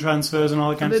 domain transfers and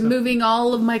all that kind I've of been stuff. moving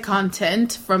all of my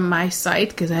content from my site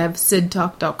because I have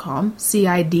sidtalk.com,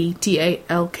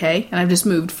 CIDTALK, and I've just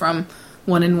moved from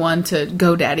 1-in-1 to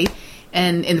GoDaddy.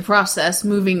 And in the process,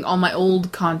 moving all my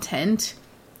old content,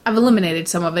 I've eliminated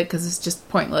some of it because it's just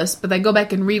pointless. But I go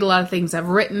back and read a lot of things I've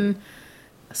written.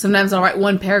 Sometimes I'll write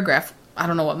one paragraph. I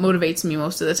don't know what motivates me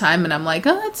most of the time. And I'm like,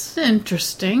 oh, that's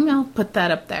interesting. I'll put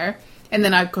that up there. And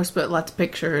then I, of course, put lots of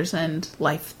pictures and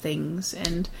life things.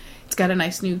 And it's got a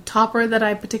nice new topper that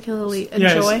I particularly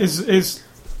enjoy. Yeah, is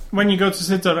when you go to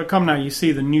sidtalk.com now, you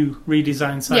see the new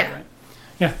redesigned site, Yeah. right?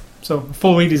 Yeah, so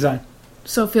full redesign.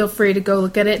 So feel free to go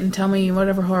look at it and tell me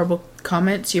whatever horrible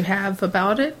comments you have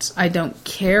about it. I don't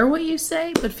care what you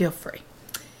say, but feel free.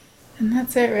 And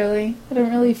that's it, really. I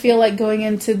don't really feel like going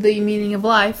into the meaning of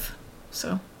life.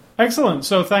 So... Excellent.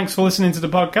 So thanks for listening to the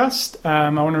podcast. I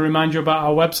want to remind you about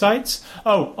our websites.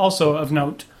 Oh, also of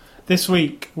note, this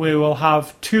week we will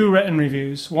have 2 written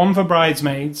reviews, one for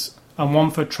Bridesmaids and one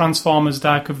for Transformers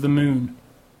Dark of the Moon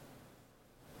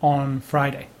on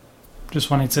Friday.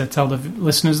 Just wanted to tell the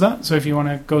listeners that. So if you want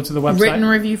to go to the website. Written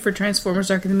review for Transformers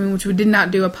Dark of the Moon, which we did not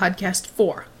do a podcast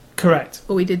for. Correct.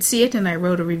 But we did see it and I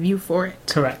wrote a review for it.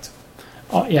 Correct.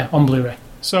 Oh, yeah, on Blu-ray.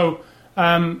 So...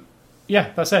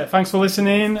 yeah, that's it. Thanks for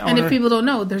listening. And if people don't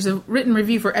know, there's a written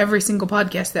review for every single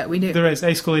podcast that we do. There is,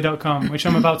 ascully.com, which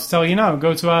I'm about to tell you now.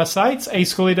 Go to our sites,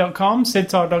 ascully.com,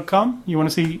 sidtalk.com. You want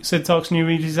to see Sid Talk's new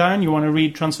redesign, you want to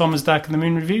read Transformers Dark of the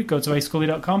Moon review, go to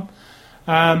ascully.com.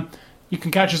 You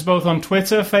can catch us both on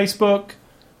Twitter, Facebook,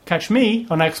 catch me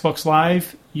on Xbox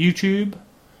Live, YouTube.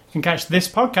 You can catch this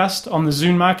podcast on the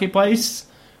Zune Marketplace,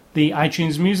 the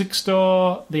iTunes Music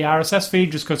Store, the RSS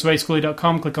feed. Just go to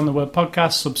ascully.com, click on the word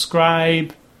podcast,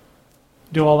 subscribe,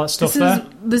 do all that stuff there.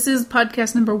 This is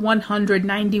podcast number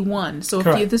 191. So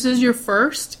Correct. if this is your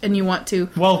first and you want to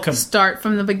Welcome. start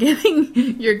from the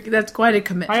beginning, that's quite a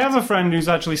commitment. I have a friend who's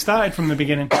actually started from the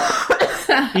beginning.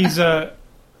 He's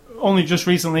only just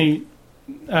recently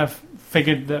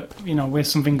figured that, we're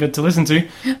something good to listen to.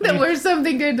 That we're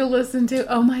something good to listen to.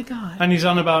 Oh my god. And he's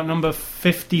on about number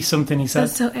 50-something, he said.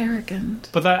 That's so arrogant.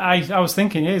 But I was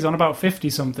thinking, yeah, he's on about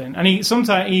 50-something. And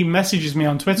sometimes he messages me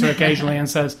on Twitter occasionally and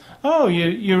says, oh,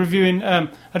 you're reviewing... I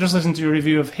just listened to your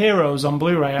review of Heroes on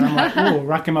Blu-ray. And I'm like, oh,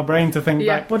 racking my brain to think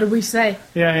back. What did we say?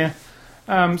 Yeah.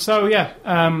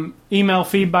 Email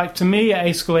feedback to me at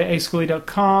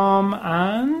ascully@ascully.com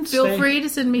and... Feel free to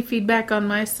send me feedback on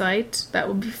my site. That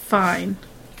would be fine.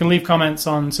 You can leave comments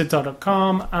on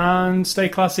sidtalk.com and stay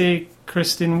classy,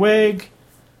 Kristen Wiig.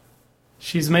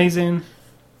 She's amazing.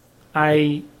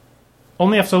 I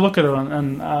only have to look at her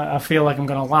and I feel like I'm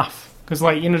going to laugh. Because,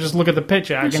 just look at the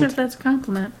picture. I'm not sure if that's a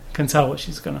compliment. Can tell what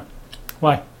she's going to...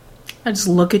 Why? I just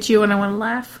look at you and I want to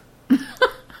laugh.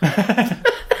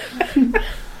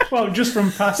 Well, just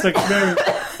from past experience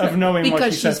of knowing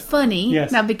what she said. Because she's funny,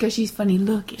 Yes. not because she's funny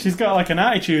looking. She's got an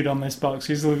attitude on this box.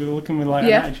 She's looking with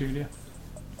an attitude, yeah.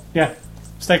 Yeah.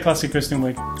 Stay classy, Kristen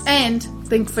Wiig. And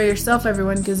think for yourself,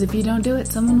 everyone, because if you don't do it,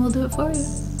 someone will do it for you.